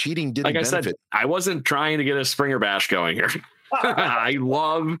 Cheating didn't benefit. I said, I wasn't trying to get a Springer bash going here. I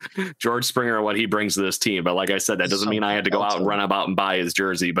love George Springer and what he brings to this team, but like I said, that doesn't mean I had to go out and run about and buy his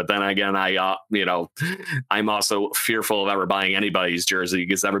jersey. But then again, I'm also fearful of ever buying anybody's jersey,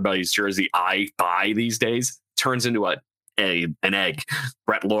 because everybody's jersey I buy these days turns into an egg.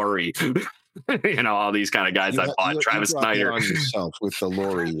 Brett Laurie, all these kind of guys. I bought Travis Snyder on yourself with the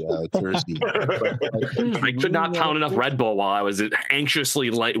Laurie jersey. I could not pound enough Red Bull while I was anxiously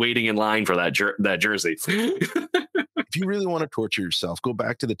waiting in line for that jersey. If you really want to torture yourself, go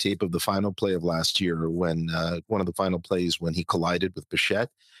back to the tape of the final play of last year, when one of the final plays when he collided with Bichette,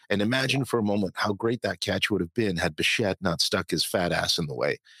 and imagine for a moment how great that catch would have been had Bichette not stuck his fat ass in the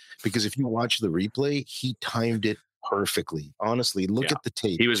way. Because if you watch the replay, he timed it perfectly. Honestly, look at the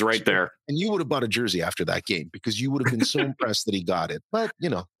tape. He was right there. And you would have bought a jersey after that game because you would have been so impressed that he got it. But,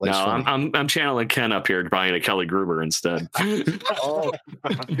 no, I'm channeling Ken up here buying a Kelly Gruber instead. I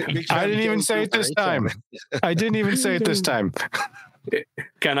didn't even say it this time. I didn't even say it this time.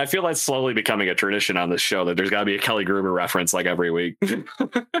 Ken, I feel that's slowly becoming a tradition on this show that there's got to be a Kelly Gruber reference like every week.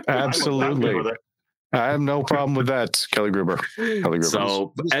 Absolutely. I have no problem with that, Kelly Gruber.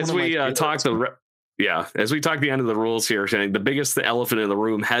 So as we talk the end of the rules here, the biggest elephant in the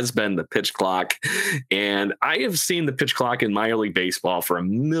room has been the pitch clock. And I have seen the pitch clock in minor league baseball for a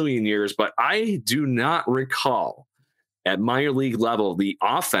million years, but I do not recall at minor league level the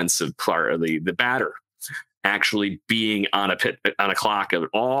offensive part of the batter actually being on a clock at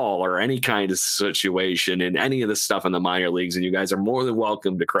all, or any kind of situation in any of the stuff in the minor leagues. And you guys are more than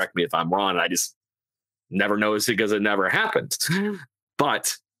welcome to correct me if I'm wrong. I just never noticed it because it never happened.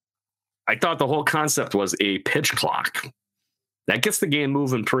 But I thought the whole concept was a pitch clock. That gets the game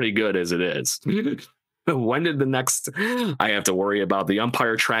moving pretty good as it is. When did the next I have to worry about the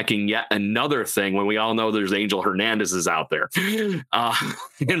umpire tracking yet another thing when we all know there's Angel Hernandez is out there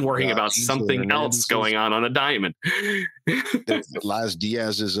and worrying about something else going on a diamond. The Laz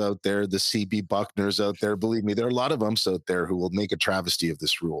Diaz is out there. The CB Buckner's out there. Believe me, there are a lot of umps out there who will make a travesty of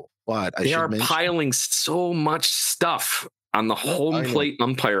this rule. But they are piling so much stuff on the home plate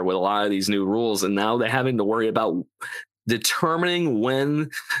umpire with a lot of these new rules. And now they're having to worry about determining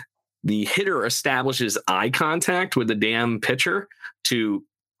when the hitter establishes eye contact with the damn pitcher to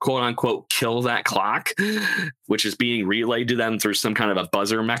quote unquote kill that clock, which is being relayed to them through some kind of a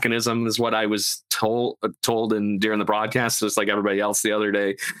buzzer mechanism, is what I was told during the broadcast, just like everybody else the other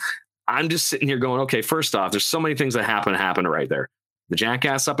day. I'm just sitting here going, okay, first off, there's so many things that happen right there. The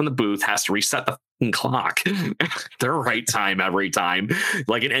jackass up in the booth has to reset the clock the right time every time,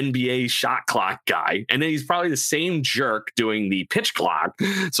 like an NBA shot clock guy. And then he's probably the same jerk doing the pitch clock.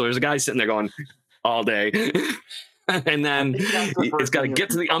 So there's a guy sitting there going all day. And then it's got to get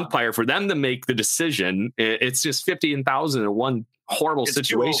to the umpire for them to make the decision. It's just 50 and 1,000 in one horrible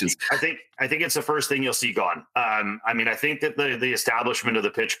situations. I think it's the first thing you'll see gone. I mean, I think that the establishment of the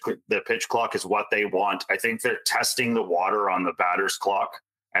pitch clock is what they want. I think they're testing the water on the batter's clock,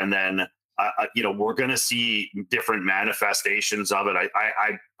 and then we're going to see different manifestations of it.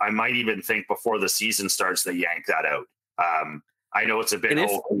 I might even think before the season starts they yank that out. I know it's a bit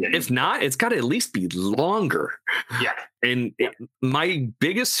old. If not, it's got to at least be longer. Yeah. And my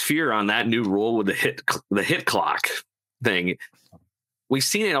biggest fear on that new rule with the hit clock thing, we've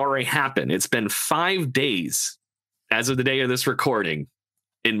seen it already happen. It's been 5 days as of the day of this recording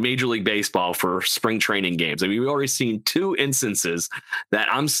in Major League Baseball for spring training games. I mean, we've already seen 2 instances that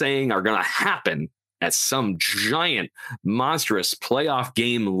I'm saying are going to happen at some giant, monstrous playoff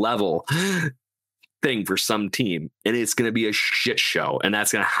game level thing for some team, and it's going to be a shit show, and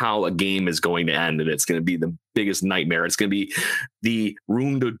that's going to how a game is going to end, and it's going to be the biggest nightmare. It's going to be the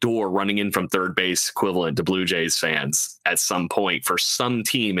room to door running in from third base equivalent to Blue Jays fans at some point for some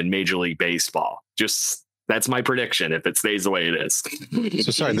team in Major League Baseball. Just that's my prediction if it stays the way it is.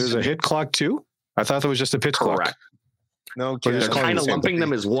 So sorry, there's a hit clock too? I thought there was just a pitch clock. Correct. No, they're kind of lumping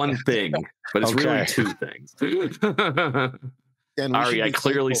them as one thing, but it's really 2 things. Ari, I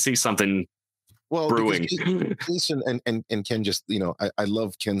clearly see something brewing. Jason and Ken just, I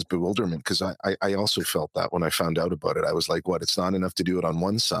love Ken's bewilderment, because I also felt that when I found out about it. I was like, what, it's not enough to do it on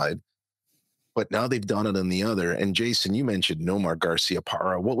one side, but now they've done it on the other. And Jason, you mentioned Nomar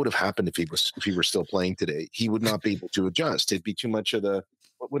Garciaparra. What would have happened if he were still playing today? He would not be able to adjust. It'd be too much of the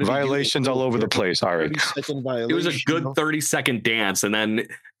violations all over the place. All right. It was a good 30-second dance. And then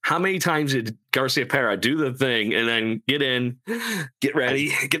how many times did Garciaparra do the thing and then get in, get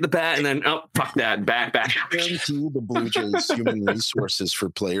ready, get the bat, and then, oh, fuck that, back. I guarantee the Blue Jays human resources for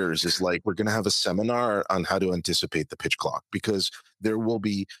players is like, we're going to have a seminar on how to anticipate the pitch clock, because there will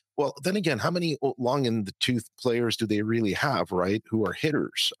be, well, then again, how many long in the tooth players do they really have, right? Who are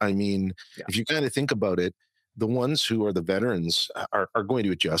hitters? I mean, if you kind of think about it, the ones who are the veterans are going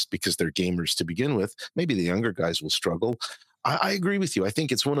to adjust because they're gamers to begin with. Maybe the younger guys will struggle. I agree with you. I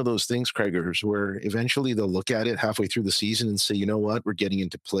think it's one of those things, Craigers, where eventually they'll look at it halfway through the season and say, you know what, we're getting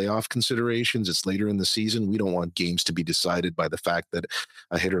into playoff considerations. It's later in the season. We don't want games to be decided by the fact that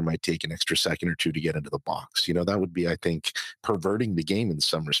a hitter might take an extra second or 2 to get into the box. That would be, I think, perverting the game in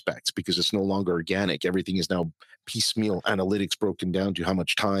some respects, because it's no longer organic. Everything is now piecemeal analytics broken down to how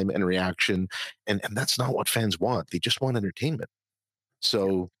much time and reaction. And that's not what fans want. They just want entertainment.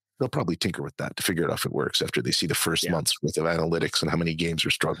 So they'll probably tinker with that to figure out if it works after they see the first month's worth of analytics and how many games are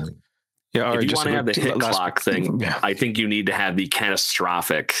struggling. Yeah, if you want to have the hit clock thing, I think you need to have the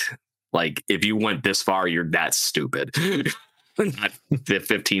catastrophic, like, if you went this far, you're that stupid. Not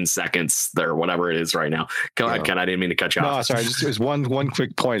 15 seconds or whatever it is right now. Go ahead, Ken. I didn't mean to cut you off. No, sorry. Just was one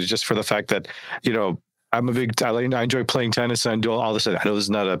quick point, just for the fact that, I enjoy playing tennis and do all this. I know this is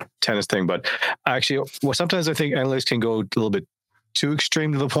not a tennis thing, but actually, sometimes I think analytics can go a little bit too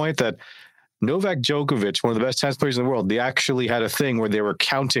extreme to the point that Novak Djokovic, one of the best tennis players in the world, they actually had a thing where they were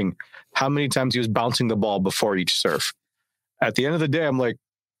counting how many times he was bouncing the ball before each serve. At the end of the day, I'm like,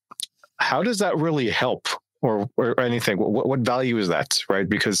 how does that really help or anything? What value is that, right?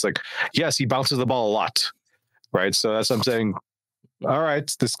 Because, like, yes, he bounces the ball a lot, right? So that's what I'm saying. All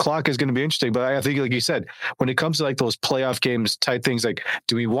right, this clock is going to be interesting. But I think, like you said, when it comes to like those playoff games type things, like,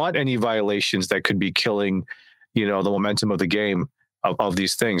 do we want any violations that could be killing, the momentum of the game of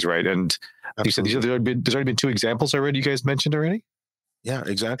these things, right? And Absolutely. You said there's already been 2 examples already. You guys mentioned already. Yeah,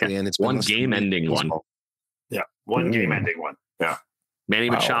 exactly. And it's one game-ending one. Yeah, one game-ending one. Yeah. Manny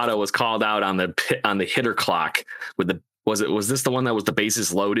Machado was called out on the hitter clock with the. Was this the one that was the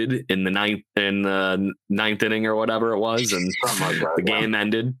bases loaded in the ninth inning or whatever it was, and the game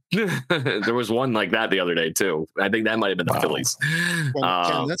ended? There was one like that the other day too. I think that might have been the Phillies.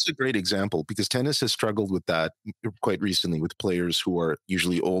 Ken, that's a great example because tennis has struggled with that quite recently with players who are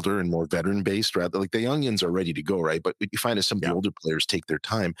usually older and more veteran based. Rather, like the youngins are ready to go, right? But you find as some of the older players take their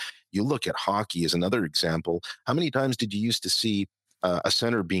time. You look at hockey as another example. How many times did you used to see a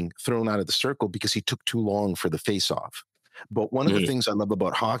center being thrown out of the circle because he took too long for the face-off? But one of the things I love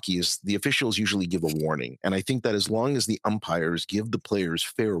about hockey is the officials usually give a warning. And I think that as long as the umpires give the players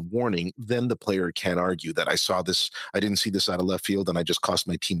fair warning, then the player can argue that I didn't see this out of left field and I just cost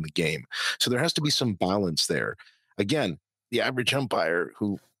my team the game. So there has to be some balance there. Again, the average umpire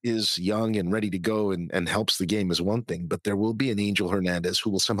who is young and ready to go and helps the game is one thing, but there will be an Angel Hernandez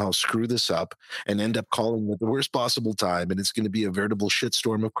who will somehow screw this up and end up calling at the worst possible time, and it's going to be a veritable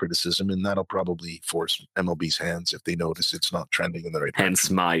shitstorm of criticism, and that'll probably force MLB's hands if they notice it's not trending in the right direction.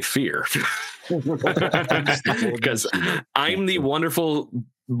 Hence my fear. Because I'm the wonderful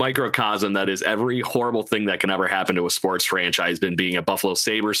microcosm that is every horrible thing that can ever happen to a sports franchise, been being a Buffalo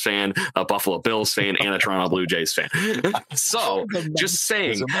Sabres fan, a Buffalo Bills fan, and a Toronto Blue Jays fan. So just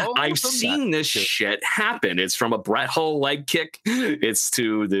saying, I've seen this shit happen. It's from a Brett Hull leg kick. It's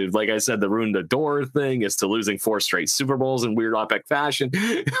to like I said, the ruin the door thing. It's to losing 4 straight Super Bowls in weird epic fashion.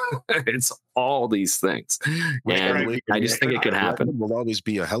 It's all these things. And I just think it could happen. It will always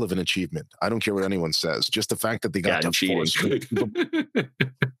be a hell of an achievement. I don't care what anyone says. Just the fact that they got to force.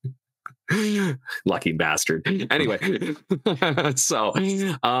 Lucky bastard. Anyway, so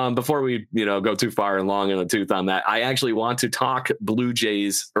before we go too far and long in the tooth on that, I actually want to talk Blue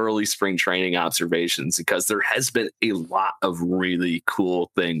Jays early spring training observations because there has been a lot of really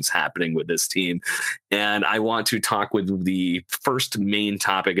cool things happening with this team. And I want to talk with the first main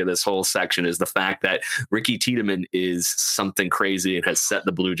topic of this whole section is the fact that Ricky Tiedemann is something crazy and has set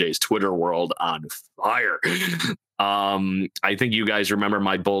the Blue Jays Twitter world on fire. I think you guys remember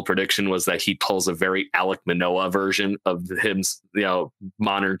my bold prediction was that he pulls a very Alek Manoah version of him,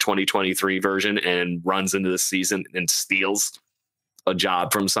 modern 2023 version, and runs into the season and steals a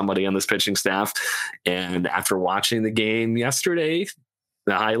job from somebody on this pitching staff. And after watching the game yesterday,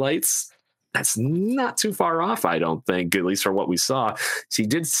 the highlights, that's not too far off, I don't think, at least for what we saw. So he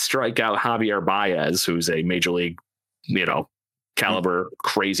did strike out Javier Baez, who's a major league, caliber,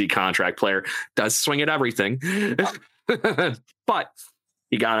 crazy contract player, does swing at everything, but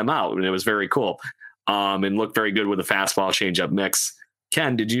he got him out, and it was very cool. And looked very good with a fastball changeup mix.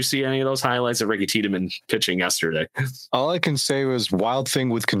 Ken, did you see any of those highlights of Ricky Tiedemann pitching yesterday? All I can say was wild thing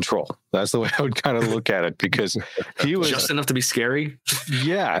with control. That's the way I would kind of look at it, because he was just enough to be scary.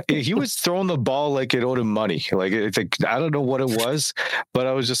 Yeah, he was throwing the ball like it owed him money. Like, I don't know what it was, but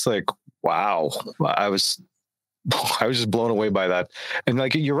I was just like, wow. I was just blown away by that. And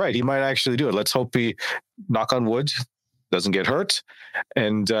like, you're right, he might actually do it. Let's hope he, knock on wood, doesn't get hurt,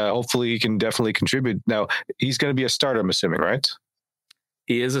 and hopefully he can definitely contribute. Now, he's going to be a starter, I'm assuming, right?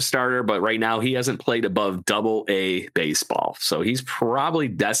 He is a starter, but right now he hasn't played above Double-A baseball. So he's probably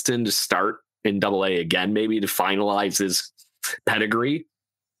destined to start in Double-A again, maybe to finalize his pedigree.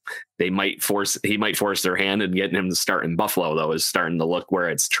 He might force their hand, and getting him to start in Buffalo, though, is starting to look where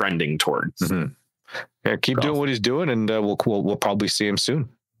it's trending towards. Mm-hmm. Yeah, keep doing what he's doing, and we'll probably see him soon.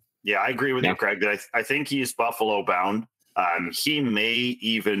 Yeah, I agree with you, Craig. That I think he's Buffalo bound. He may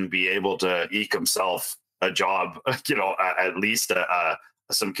even be able to eke himself a job, at least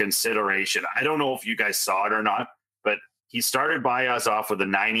some consideration. I don't know if you guys saw it or not, but he started Baez off with a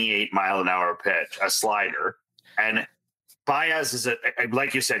 98-mile-an-hour pitch, a slider. And Baez is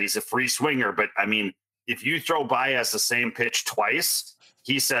like you said, he's a free swinger. But I mean, if you throw Baez the same pitch twice,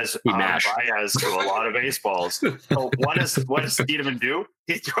 he says Baez to a lot of baseballs. So what does Tiedemann do?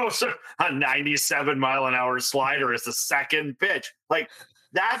 He throws a 97-mile-an-hour slider as the second pitch. Like,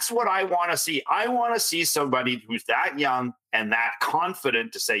 that's what I want to see. I want to see somebody who's that young and that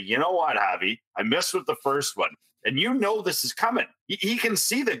confident to say, you know what, Javi, I missed with the first one. and you know this is coming. He can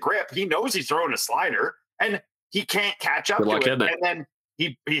see the grip. He knows he's throwing a slider, and he can't catch up to it. And then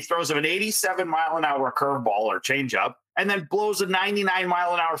he throws him an 87-mile-an-hour curveball or changeup, and then blows a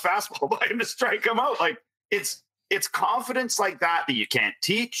 99-mile-an-hour fastball by him to strike him out. Like it's confidence like that you can't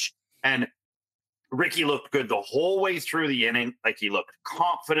teach. And Ricky looked good the whole way through the inning. Like he looked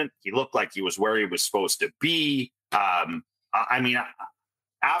confident. He looked like he was where he was supposed to be. I mean,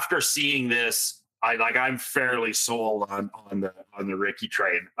 after seeing this, I'm fairly sold on the Ricky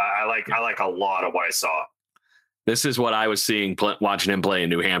train. I like a lot of what I saw. This is what I was seeing watching him play in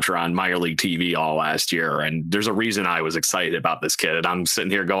New Hampshire on minor league TV all last year. And there's a reason I was excited about this kid. And I'm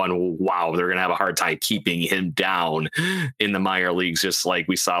sitting here going, wow, they're going to have a hard time keeping him down in the minor leagues, just like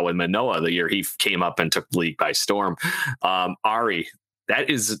we saw with Manoah the year he came up and took the league by storm. Ari, that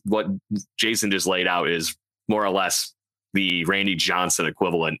is what Jason just laid out, is more or less the Randy Johnson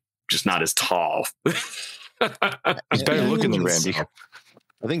equivalent, just not as tall. He's better looking than Randy.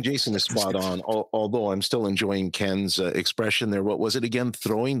 I think Jason is spot on, although I'm still enjoying Ken's expression there. What was it again?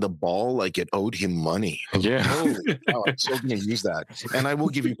 Throwing the ball like it owed him money. Yeah. Oh, I'm so going to use that. And I will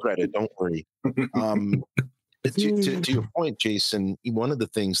give you credit. Don't worry. To your point, Jason, one of the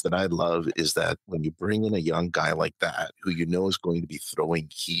things that I love is that when you bring in a young guy like that, who you know is going to be throwing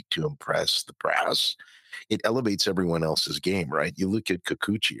heat to impress the brass, it elevates everyone else's game, right? You look at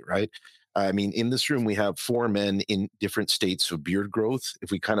Kikuchi, right? I mean, in this room, we have 4 men in different states of beard growth.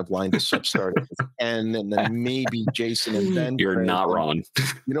 If we kind of lined us up, started with Ken, and then maybe Jason, and then you're not wrong.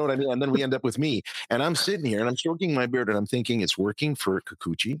 You know what I mean? And then we end up with me. And I'm sitting here and I'm stroking my beard and I'm thinking it's working for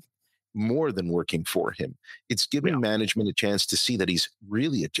Kikuchi more than working for him. It's giving management a chance to see that he's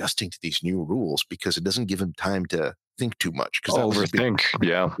really adjusting to these new rules, because it doesn't give him time to think too much. Overthink.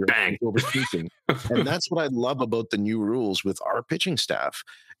 Yeah. Bang. Overthinking. And that's what I love about the new rules with our pitching staff.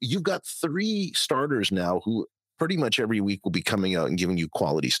 You've got 3 starters now who pretty much every week will be coming out and giving you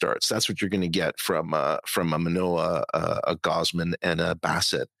quality starts. That's what you're going to get from a Manoah, a Gausman, and a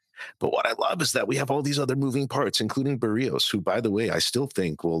Bassett. But what I love is that we have all these other moving parts, including Barrios, who, by the way, I still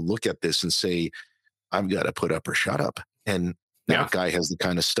think will look at this and say, I've got to put up or shut up. And that guy has the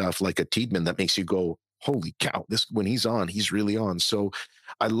kind of stuff like a Tiedemann that makes you go, holy cow, this, when he's on, he's really on. So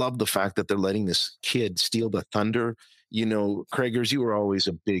I love the fact that they're letting this kid steal the thunder. You know, Craigers, you were always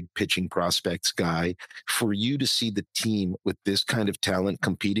a big pitching prospects guy. For you to see the team with this kind of talent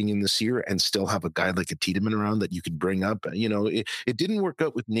competing in this year and still have a guy like a Tiedemann around that you could bring up, you know, it didn't work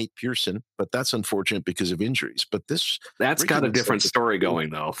out with Nate Pearson, but that's unfortunate because of injuries. But that's got a different story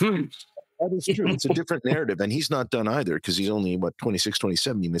going, though. That is true. It's a different narrative, and he's not done either because he's only 26,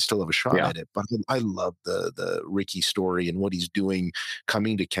 27. He may still have a shot at it. But I love the Ricky story and what he's doing,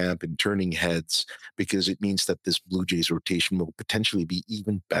 coming to camp and turning heads, because it means that this Blue Jays rotation will potentially be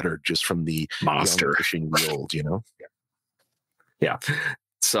even better just from the monster pushing the old, you know? Yeah.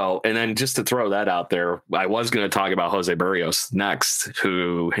 So, and then just to throw that out there, I was going to talk about Jose Barrios next,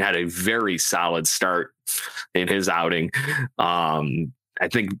 who had a very solid start in his outing. I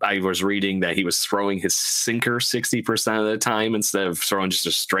think I was reading that he was throwing his sinker 60% of the time instead of throwing just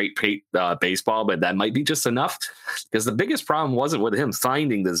a straight baseball, but that might be just enough, because the biggest problem wasn't with him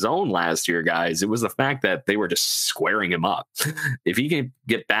finding the zone last year, guys. It was the fact that they were just squaring him up. If he can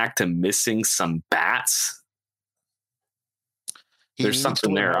get back to missing some bats, there's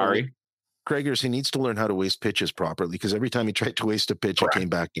something there, Ari. Craigers, he needs to learn how to waste pitches properly, because every time he tried to waste a pitch, it came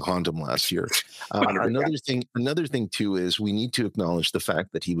back to haunt him last year. Another thing too is we need to acknowledge the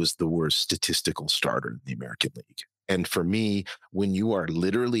fact that he was the worst statistical starter in the American League. And for me, when you are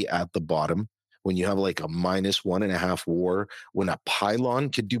literally at the bottom, when you have like a -1.5 WAR, when a pylon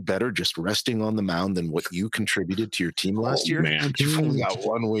could do better just resting on the mound than what you contributed to your team last year, you've only got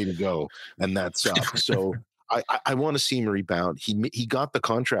one way to go, and that's up. So I want to see him rebound. He got the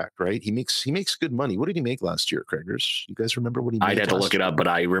contract, right? He makes good money. What did he make last year, Craigers? You guys remember what he made? I'd have to look it up, but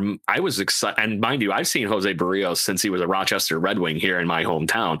I was excited. And mind you, I've seen Jose Barrios since he was a Rochester Red Wing here in my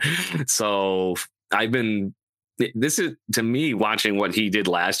hometown. So this is, to me, watching what he did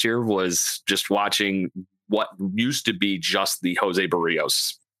last year was just watching what used to be just the Jose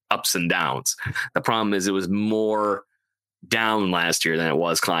Barrios ups and downs. The problem is it was more down last year than it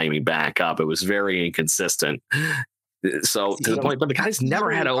was climbing back up. It was very inconsistent. So to the point, but the guy's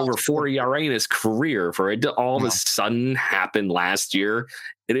never had an over 4 ERA in his career. For it to all of a sudden happen last year,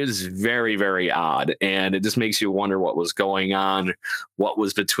 It is very, very odd. And it just makes you wonder what was going on, what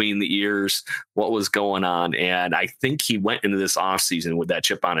was between the ears, what was going on. And I think he went into this offseason with that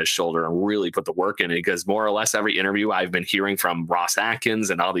chip on his shoulder and really put the work in it, because more or less every interview I've been hearing from Ross Atkins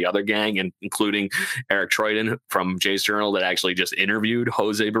and all the other gang, and including Eric Troyden from Jays Journal that actually just interviewed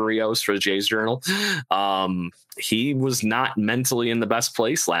Jose Barrios for the Jays Journal, he was not mentally in the best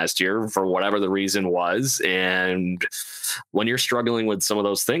place last year for whatever the reason was. And when you're struggling with some of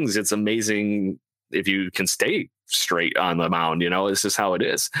those things, it's amazing if you can stay straight on the mound. This is how it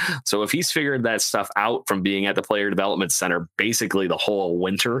is. So if he's figured that stuff out from being at the player development center basically the whole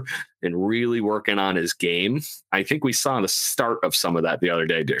winter and really working on his game, I think we saw the start of some of that the other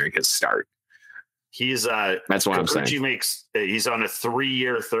day during his start. That's what I'm saying. He's on a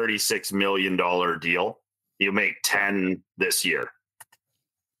 3-year, $36 million deal. You make 10 this year.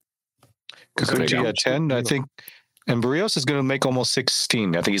 Kikuchi at 10, I think. And Barrios is going to make almost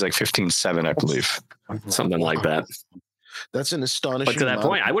 16. I think he's like 15.7, I believe. Something like that. That's an astonishing. But to that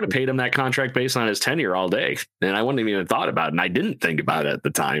point, I would have paid him that contract based on his tenure all day, and I wouldn't have even thought about it. And I didn't think about it at the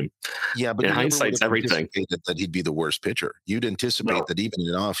time. Yeah, but in hindsight's everything. That he'd be the worst pitcher. You'd anticipate that even in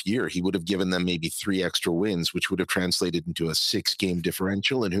an off year, he would have given them maybe 3 extra wins, which would have translated into a 6-game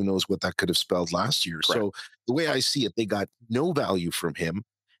differential, and who knows what that could have spelled last year. Correct. So the way I see it, they got no value from him,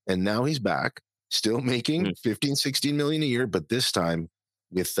 and now he's back, still making 15, 16 million a year, but this time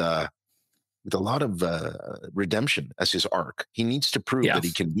with a lot of redemption as his arc. He needs to prove that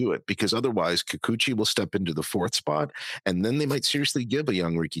he can do it, because otherwise Kikuchi will step into the 4th spot, and then they might seriously give a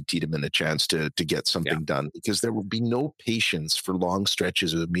young Ricky Tiedemann a chance to get something done, because there will be no patience for long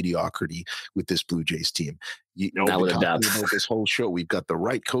stretches of mediocrity with this Blue Jays team. About this whole show, we've got the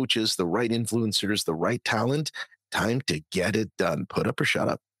right coaches, the right influencers, the right talent. Time to get it done. Put up or shut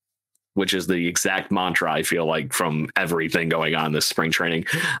up. Which is the exact mantra, I feel like, from everything going on this spring training.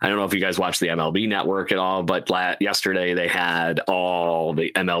 I don't know if you guys watch the MLB Network at all, but yesterday they had all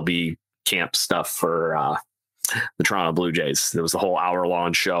the MLB camp stuff for the Toronto Blue Jays. It was the whole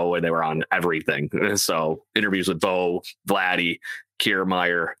hour-long show, and they were on everything. So interviews with Bo, Vladdy,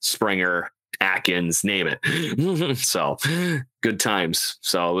 Kiermaier, Springer, Atkins, name it. So good times.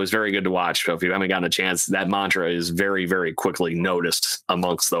 So it was very good to watch. So if you haven't gotten a chance, that mantra is very, very quickly noticed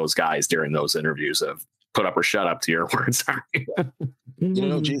amongst those guys during those interviews of put up or shut up, to your words.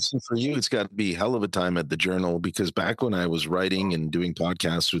 Jason, for you, it's got to be a hell of a time at the Journal, because back when I was writing and doing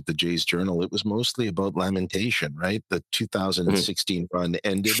podcasts with the Jays Journal, it was mostly about lamentation, right? The 2016 run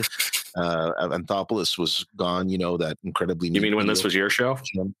ended. Anthopoulos was gone, that incredibly... You mean when this was your show?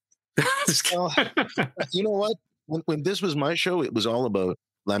 Well, you know what? When this was my show, it was all about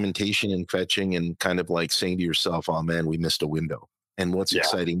lamentation and fetching and kind of like saying to yourself, oh man, we missed a window. And what's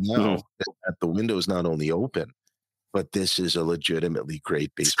exciting now, that the window is not only open, but this is a legitimately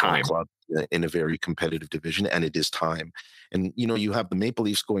great baseball club in a very competitive division, and it is time. And, you have the Maple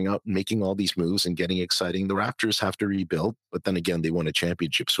Leafs going out and making all these moves and getting exciting. The Raptors have to rebuild, but then again, they won a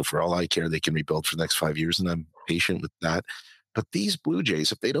championship. So for all I care, they can rebuild for the next 5 years, and I'm patient with that. But these Blue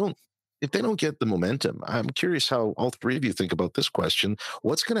Jays, if they don't get the momentum, I'm curious how all three of you think about this question.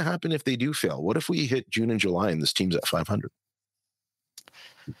 What's going to happen if they do fail? What if we hit June and July and this team's at 500?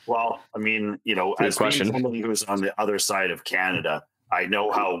 Well, I mean, as being somebody who's on the other side of Canada, I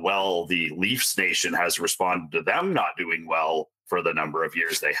know how well the Leafs Nation has responded to them not doing well for the number of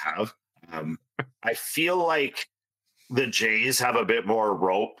years they have. I feel like the Jays have a bit more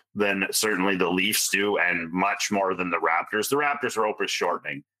rope than certainly the Leafs do, and much more than the Raptors. The Raptors' rope is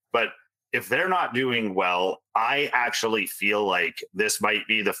shortening, but if they're not doing well, I actually feel like this might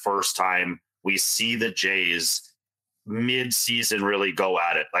be the first time we see the Jays mid-season really go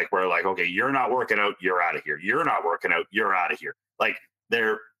at it. Like, we're like, okay, you're not working out, you're out of here. You're not working out, you're out of here. Like,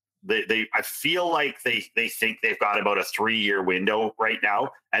 I feel like they think they've got about a 3-year window right now,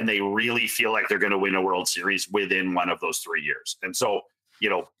 and they really feel like they're going to win a World Series within one of those 3 years. And so,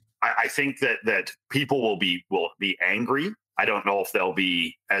 I think that people will be angry. I don't know if they'll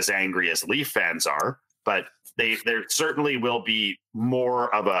be as angry as Leaf fans are, but there certainly will be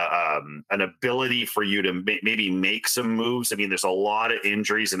more of an ability for you to maybe make some moves. I mean, there's a lot of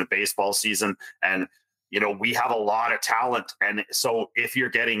injuries in a baseball season, and we have a lot of talent. And so if you're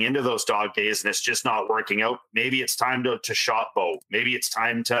getting into those dog days and it's just not working out, maybe it's time to shop Bo. Maybe it's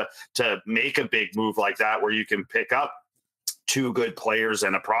time to make a big move like that, where you can pick up 2 good players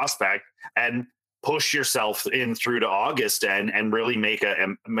and a prospect and push yourself in through to August and really make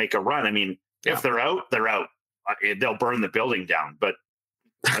a run. I mean, if they're out, they're out. They'll burn the building down. But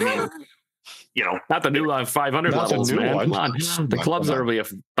I mean, not the new 500 levels, man. Come on. The clubs are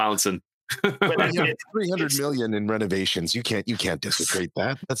bouncing. But it's 300 million in renovations. You can't desecrate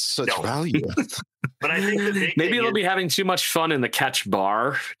that. That's such value. But I think the maybe they'll be having too much fun in the catch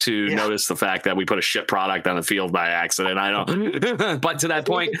bar to notice the fact that we put a shit product on the field by accident. I don't. But to that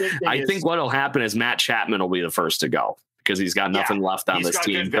point, I think what'll happen is Matt Chapman will be the first to go because he's got nothing left on this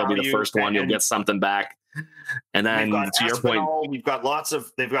team. He'll be the first one. You'll get something back. And then to your point, they've got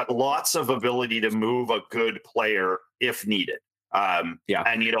lots of ability to move a good player if needed. And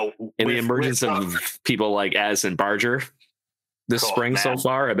in the emergence of people like Addison Barger this spring so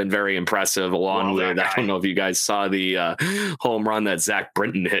far have been very impressive. Along with, I don't know if you guys saw the home run that Zach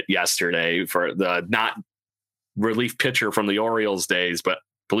Britton hit yesterday for the not relief pitcher from the Orioles days, but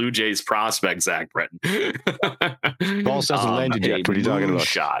Blue Jays prospect Zach Britton. Ball hasn't landed yet. What are you talking about?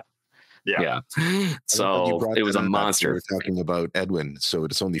 Shot. Yeah. So it was a monster. We're talking about Edwin, so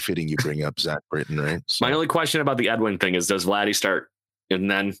it's only fitting you bring up Zach Britton, right? So. My only question about the Edwin thing is, does Vladdy start and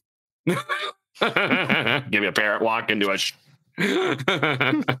then give me a parrot walk into a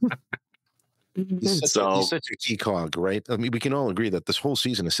He's such a key cog, right? I mean, we can all agree that this whole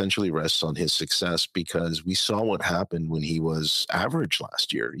season essentially rests on his success because we saw what happened when he was average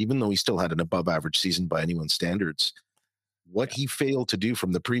last year, even though he still had an above average season by anyone's standards. What he failed to do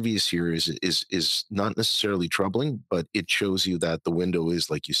from the previous year is not necessarily troubling, but it shows you that the window is,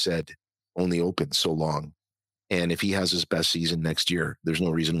 like you said, only open so long. And if he has his best season next year, there's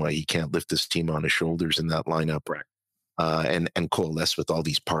no reason why he can't lift this team on his shoulders in that lineup, and coalesce with all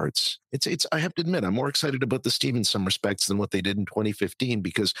these parts. It's. I have to admit, I'm more excited about this team in some respects than what they did in 2015,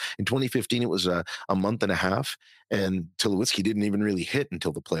 because in 2015 it was a month and a half, and Tulowitzki didn't even really hit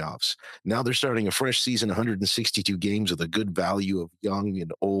until the playoffs. Now they're starting a fresh season, 162 games with a good value of young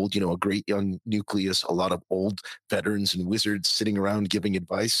and old, a great young nucleus, a lot of old veterans and wizards sitting around giving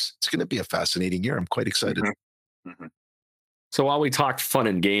advice. It's going to be a fascinating year. I'm quite excited. Mm-hmm. So while we talked fun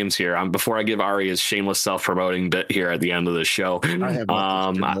and games here, before I give Ari his shameless self-promoting bit here at the end of the show, I'm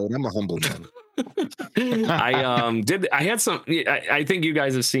a humble man. I think you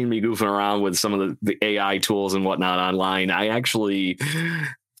guys have seen me goofing around with some of the AI tools and whatnot online. I actually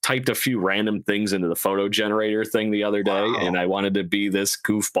typed a few random things into the photo generator thing the other day, and I wanted to be this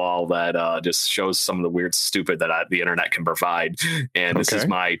goofball that just shows some of the weird stupid that the internet can provide. And this is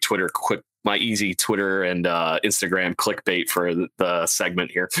my my easy Twitter and Instagram clickbait for the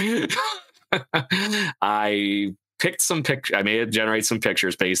segment here. I picked some pictures. I made it generate some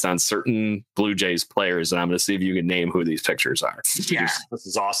pictures based on certain Blue Jays players, and I'm going to see if you can name who these pictures are. Yeah, this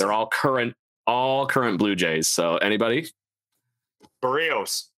is awesome. They're all current Blue Jays. So anybody?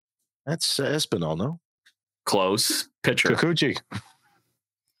 Barrios. That's Espinal, no? Close. Pitcher. Kikuchi.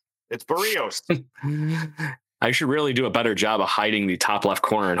 It's Barrios. I should really do a better job of hiding the top left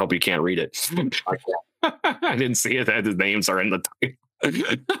corner and hope you can't read it. I didn't see it. The names are in the title.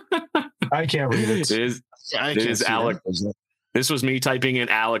 I can't read it. It is Alec. This was me typing in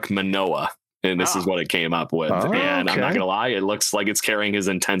Alek Manoah, and this is what it came up with. And I'm not going to lie, it looks like it's carrying his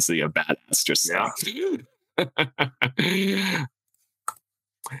intensity of badass. Just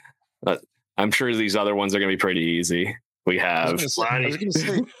But I'm sure these other ones are going to be pretty easy. We have.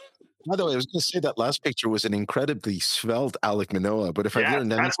 By the way, I was going to say that last picture was an incredibly svelte Alek Manoah, but if I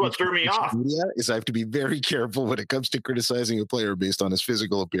learned that's what threw me off. Is I have to be very careful when it comes to criticizing a player based on his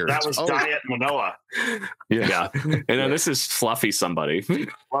physical appearance. That was Diet Manoah. Yeah. And then this is Fluffy somebody.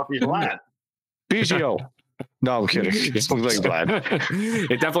 Fluffy Vlad. Biggio. No, I'm kidding. It looks like Vlad.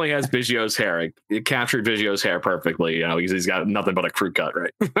 It definitely has Biggio's hair. It captured Biggio's hair perfectly. He's got nothing but a crew cut,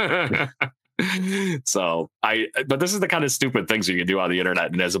 right? But this is the kind of stupid things you can do on the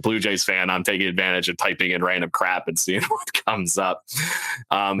internet. And as a Blue Jays fan, I'm taking advantage of typing in random crap and seeing what comes up.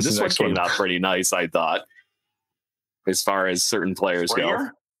 This one came out pretty nice, I thought, as far as certain players go.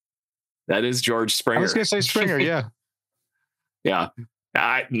 That is George Springer. I was going to say Springer, yeah. Yeah.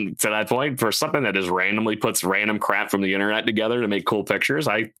 To that point, for something that just randomly puts random crap from the internet together to make cool pictures,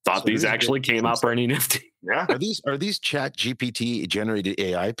 I thought these actually came out pretty nifty. Yeah. Are these Chat GPT generated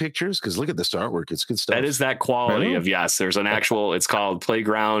AI pictures? Because look at this artwork. It's good stuff. That is that quality of, yes. There's an actual, it's called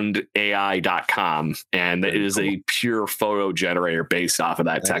playgroundai.com, and it is a pure photo generator based off of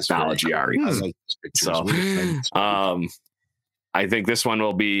that technology, Ari. I like these pictures. I think this one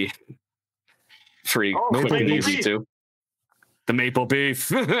will be pretty quick and easy too. The maple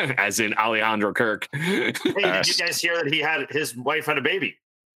beef, as in Alejandro Kirk. Hey, did you guys hear that his wife had a baby?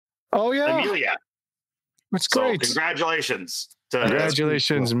 Oh, yeah. Amelia. That's great. Congratulations.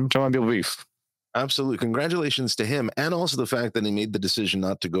 Congratulations, Maple Beef. Absolutely. Congratulations to him. And also the fact that he made the decision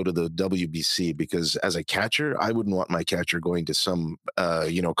not to go to the WBC, because as a catcher, I wouldn't want my catcher going to some,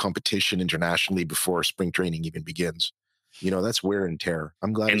 competition internationally before spring training even begins. That's wear and tear.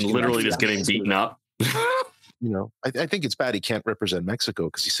 I'm glad. And literally just getting beaten up. I think it's bad he can't represent Mexico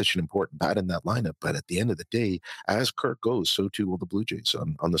because he's such an important bat in that lineup. But at the end of the day, as Kirk goes, so too will the Blue Jays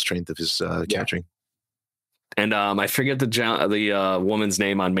on the strength of his catching. And I forget the woman's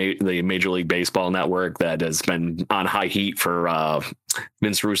name on the Major League Baseball network that has been on high heat for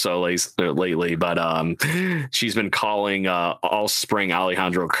Vince Russo lately, but she's been calling all spring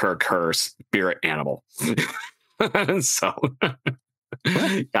Alejandro Kirk her spirit animal. So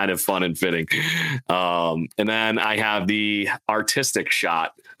kind of fun and fitting. And then I have the artistic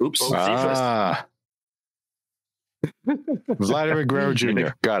shot. Oops. Vladimir Guerrero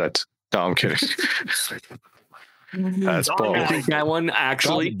Jr. Got it. No, I'm kidding. That's bold. I think that one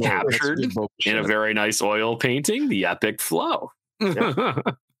actually captured in a very nice oil painting the epic flow. Yep.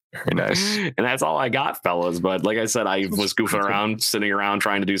 Very nice. And that's all I got, fellas. But like I said, I was goofing around, sitting around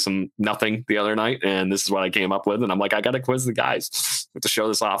trying to do nothing the other night. And this is what I came up with. And I'm like, I got to quiz the guys to show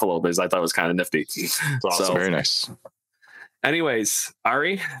this off a little bit because I thought it was kind of nifty. Awesome. So very nice. Anyways,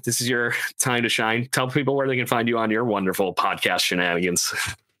 Ari, this is your time to shine. Tell people where they can find you on your wonderful podcast shenanigans.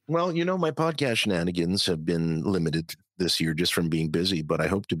 Well, my podcast shenanigans have been limited this year just from being busy, but I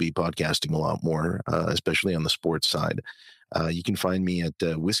hope to be podcasting a lot more, especially on the sports side. You can find me at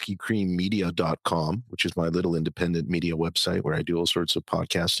whiskeycreammedia.com, which is my little independent media website where I do all sorts of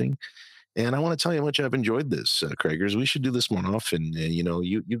podcasting. And I want to tell you how much I've enjoyed this, Craigers. We should do this more often.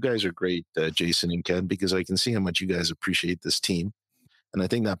 You guys are great, Jason and Ken, because I can see how much you guys appreciate this team. And I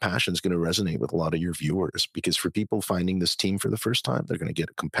think that passion is going to resonate with a lot of your viewers, because for people finding this team for the first time, they're going to get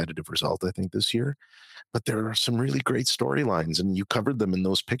a competitive result, I think, this year. But there are some really great storylines, and you covered them in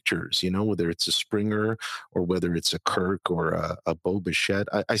those pictures, whether it's a Springer or whether it's a Kirk or a Bo Bichette.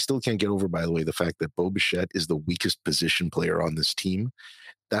 I still can't get over, by the way, the fact that Bo Bichette is the weakest position player on this team.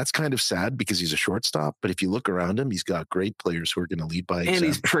 That's kind of sad because he's a shortstop. But if you look around him, he's got great players who are going to lead by example. And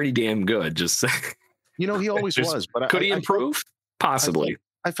he's pretty damn good. Just he always was. But could he improve? Possibly.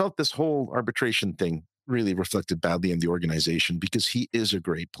 I felt this whole arbitration thing really reflected badly on the organization because he is a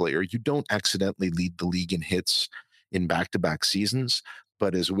great player. You don't accidentally lead the league in hits in back-to-back seasons.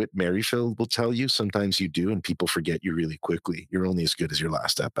 But as Whit Merrifield will tell you, sometimes you do, and people forget you really quickly. You're only as good as your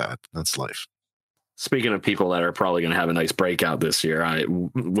last at-bat. That's life. Speaking of people that are probably going to have a nice breakout this year,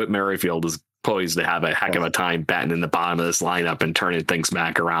 Whit Merrifield is poised to have a heck of a time batting in the bottom of this lineup and turning things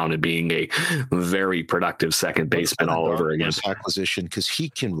back around and being a very productive second baseman all over again. Acquisition, because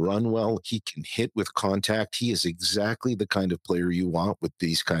he can run well, he can hit with contact. He is exactly the kind of player you want with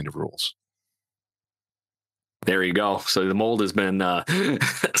these kind of rules. There you go. So the mold has been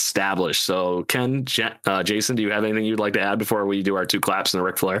established. So Ken, Jason, do you have anything you'd like to add before we do our two claps and the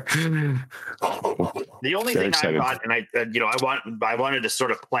Ric Flair? The only thing I thought, and I wanted to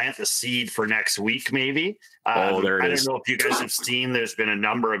sort of plant the seed for next week, maybe. There it is. I don't know if you guys have seen, there's been a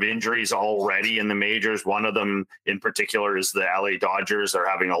number of injuries already in the majors. One of them in particular is the LA Dodgers are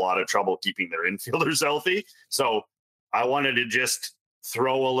having a lot of trouble keeping their infielders healthy. So I wanted to just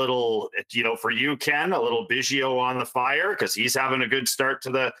throw a little, for you, Ken, a little Biggio on the fire because he's having a good start to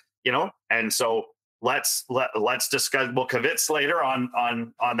the, and so let's discuss. We'll Kavitz later on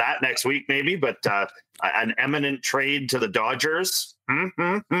that next week maybe, but an imminent trade to the Dodgers.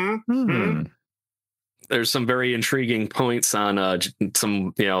 There's some very intriguing points on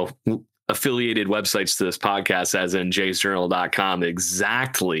some affiliated websites to this podcast, as in jaysjournal.com,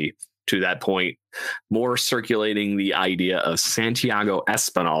 exactly to that point, more circulating the idea of Santiago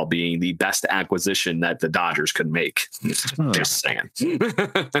Espinal being the best acquisition that the Dodgers could make. Just saying.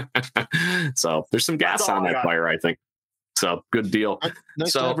 So there's some gas on that fire, I think. So good deal.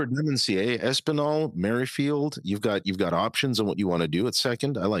 Nice to have redundancy, eh? Espinal, Merrifield, you've got options on what you want to do at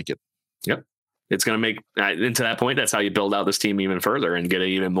second. I like it. Yep. It's going to make, into that point, that's how you build out this team even further and get it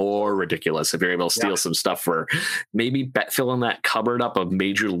even more ridiculous if you're able to steal some stuff for maybe filling that cupboard up of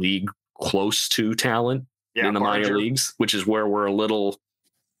major league close to talent in the minor leagues, which is where we're a little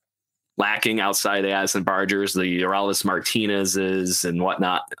lacking outside the Addison Bargers, the Aurelvis Martinez's and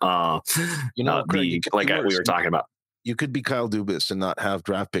whatnot. Craig, we were talking about. You could be Kyle Dubas and not have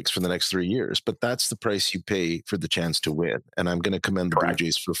draft picks for the next 3 years, but that's the price you pay for the chance to win. And I'm going to commend the Blue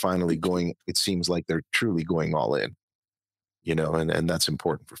Jays for finally going. It seems like they're truly going all in, and that's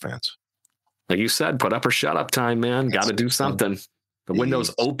important for fans. Like you said, put up or shut up time, man. Got to do something. The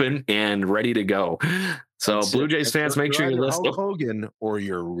window's open and ready to go. So that's Blue Jays fans, make sure you listen. Hulk Hogan or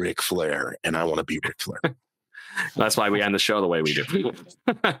you're Ric Flair, and I want to be Ric Flair. That's why we end the show the way we do.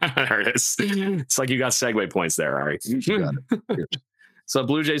 There it is. It's like you got segue points there, Ari. You got it. So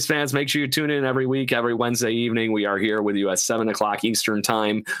Blue Jays fans, make sure you tune in every week, every Wednesday evening. We are here with you at 7:00 Eastern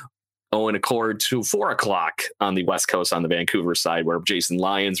time. Owen Accord to 4 o'clock on the West Coast on the Vancouver side where Jason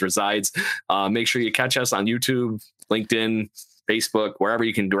Lyons resides. Make sure you catch us on YouTube, LinkedIn, Facebook, wherever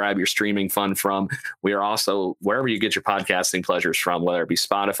you can grab your streaming fun from. We are also wherever you get your podcasting pleasures from, whether it be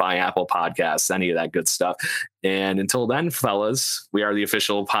Spotify, Apple Podcasts, any of that good stuff. And until then, fellas, we are the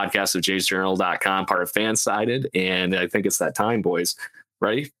official podcast of JaysJournal.com, part of Fansided. And I think it's that time, boys.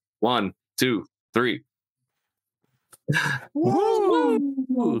 Ready? 1, 2, 3.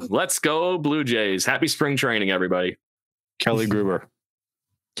 Woo! Let's go, Blue Jays. Happy spring training, everybody. Kelly Gruber.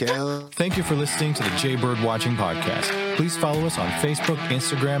 Thank you for listening to the Jay Bird Watching Podcast. Please follow us on Facebook,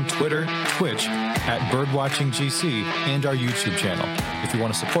 Instagram, Twitter, Twitch at BirdwatchingGC and our YouTube channel. If you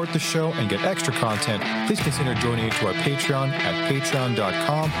want to support the show and get extra content, please consider donating to our Patreon at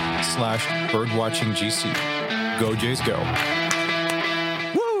patreon.com/birdwatchinggc. Go Jays, go.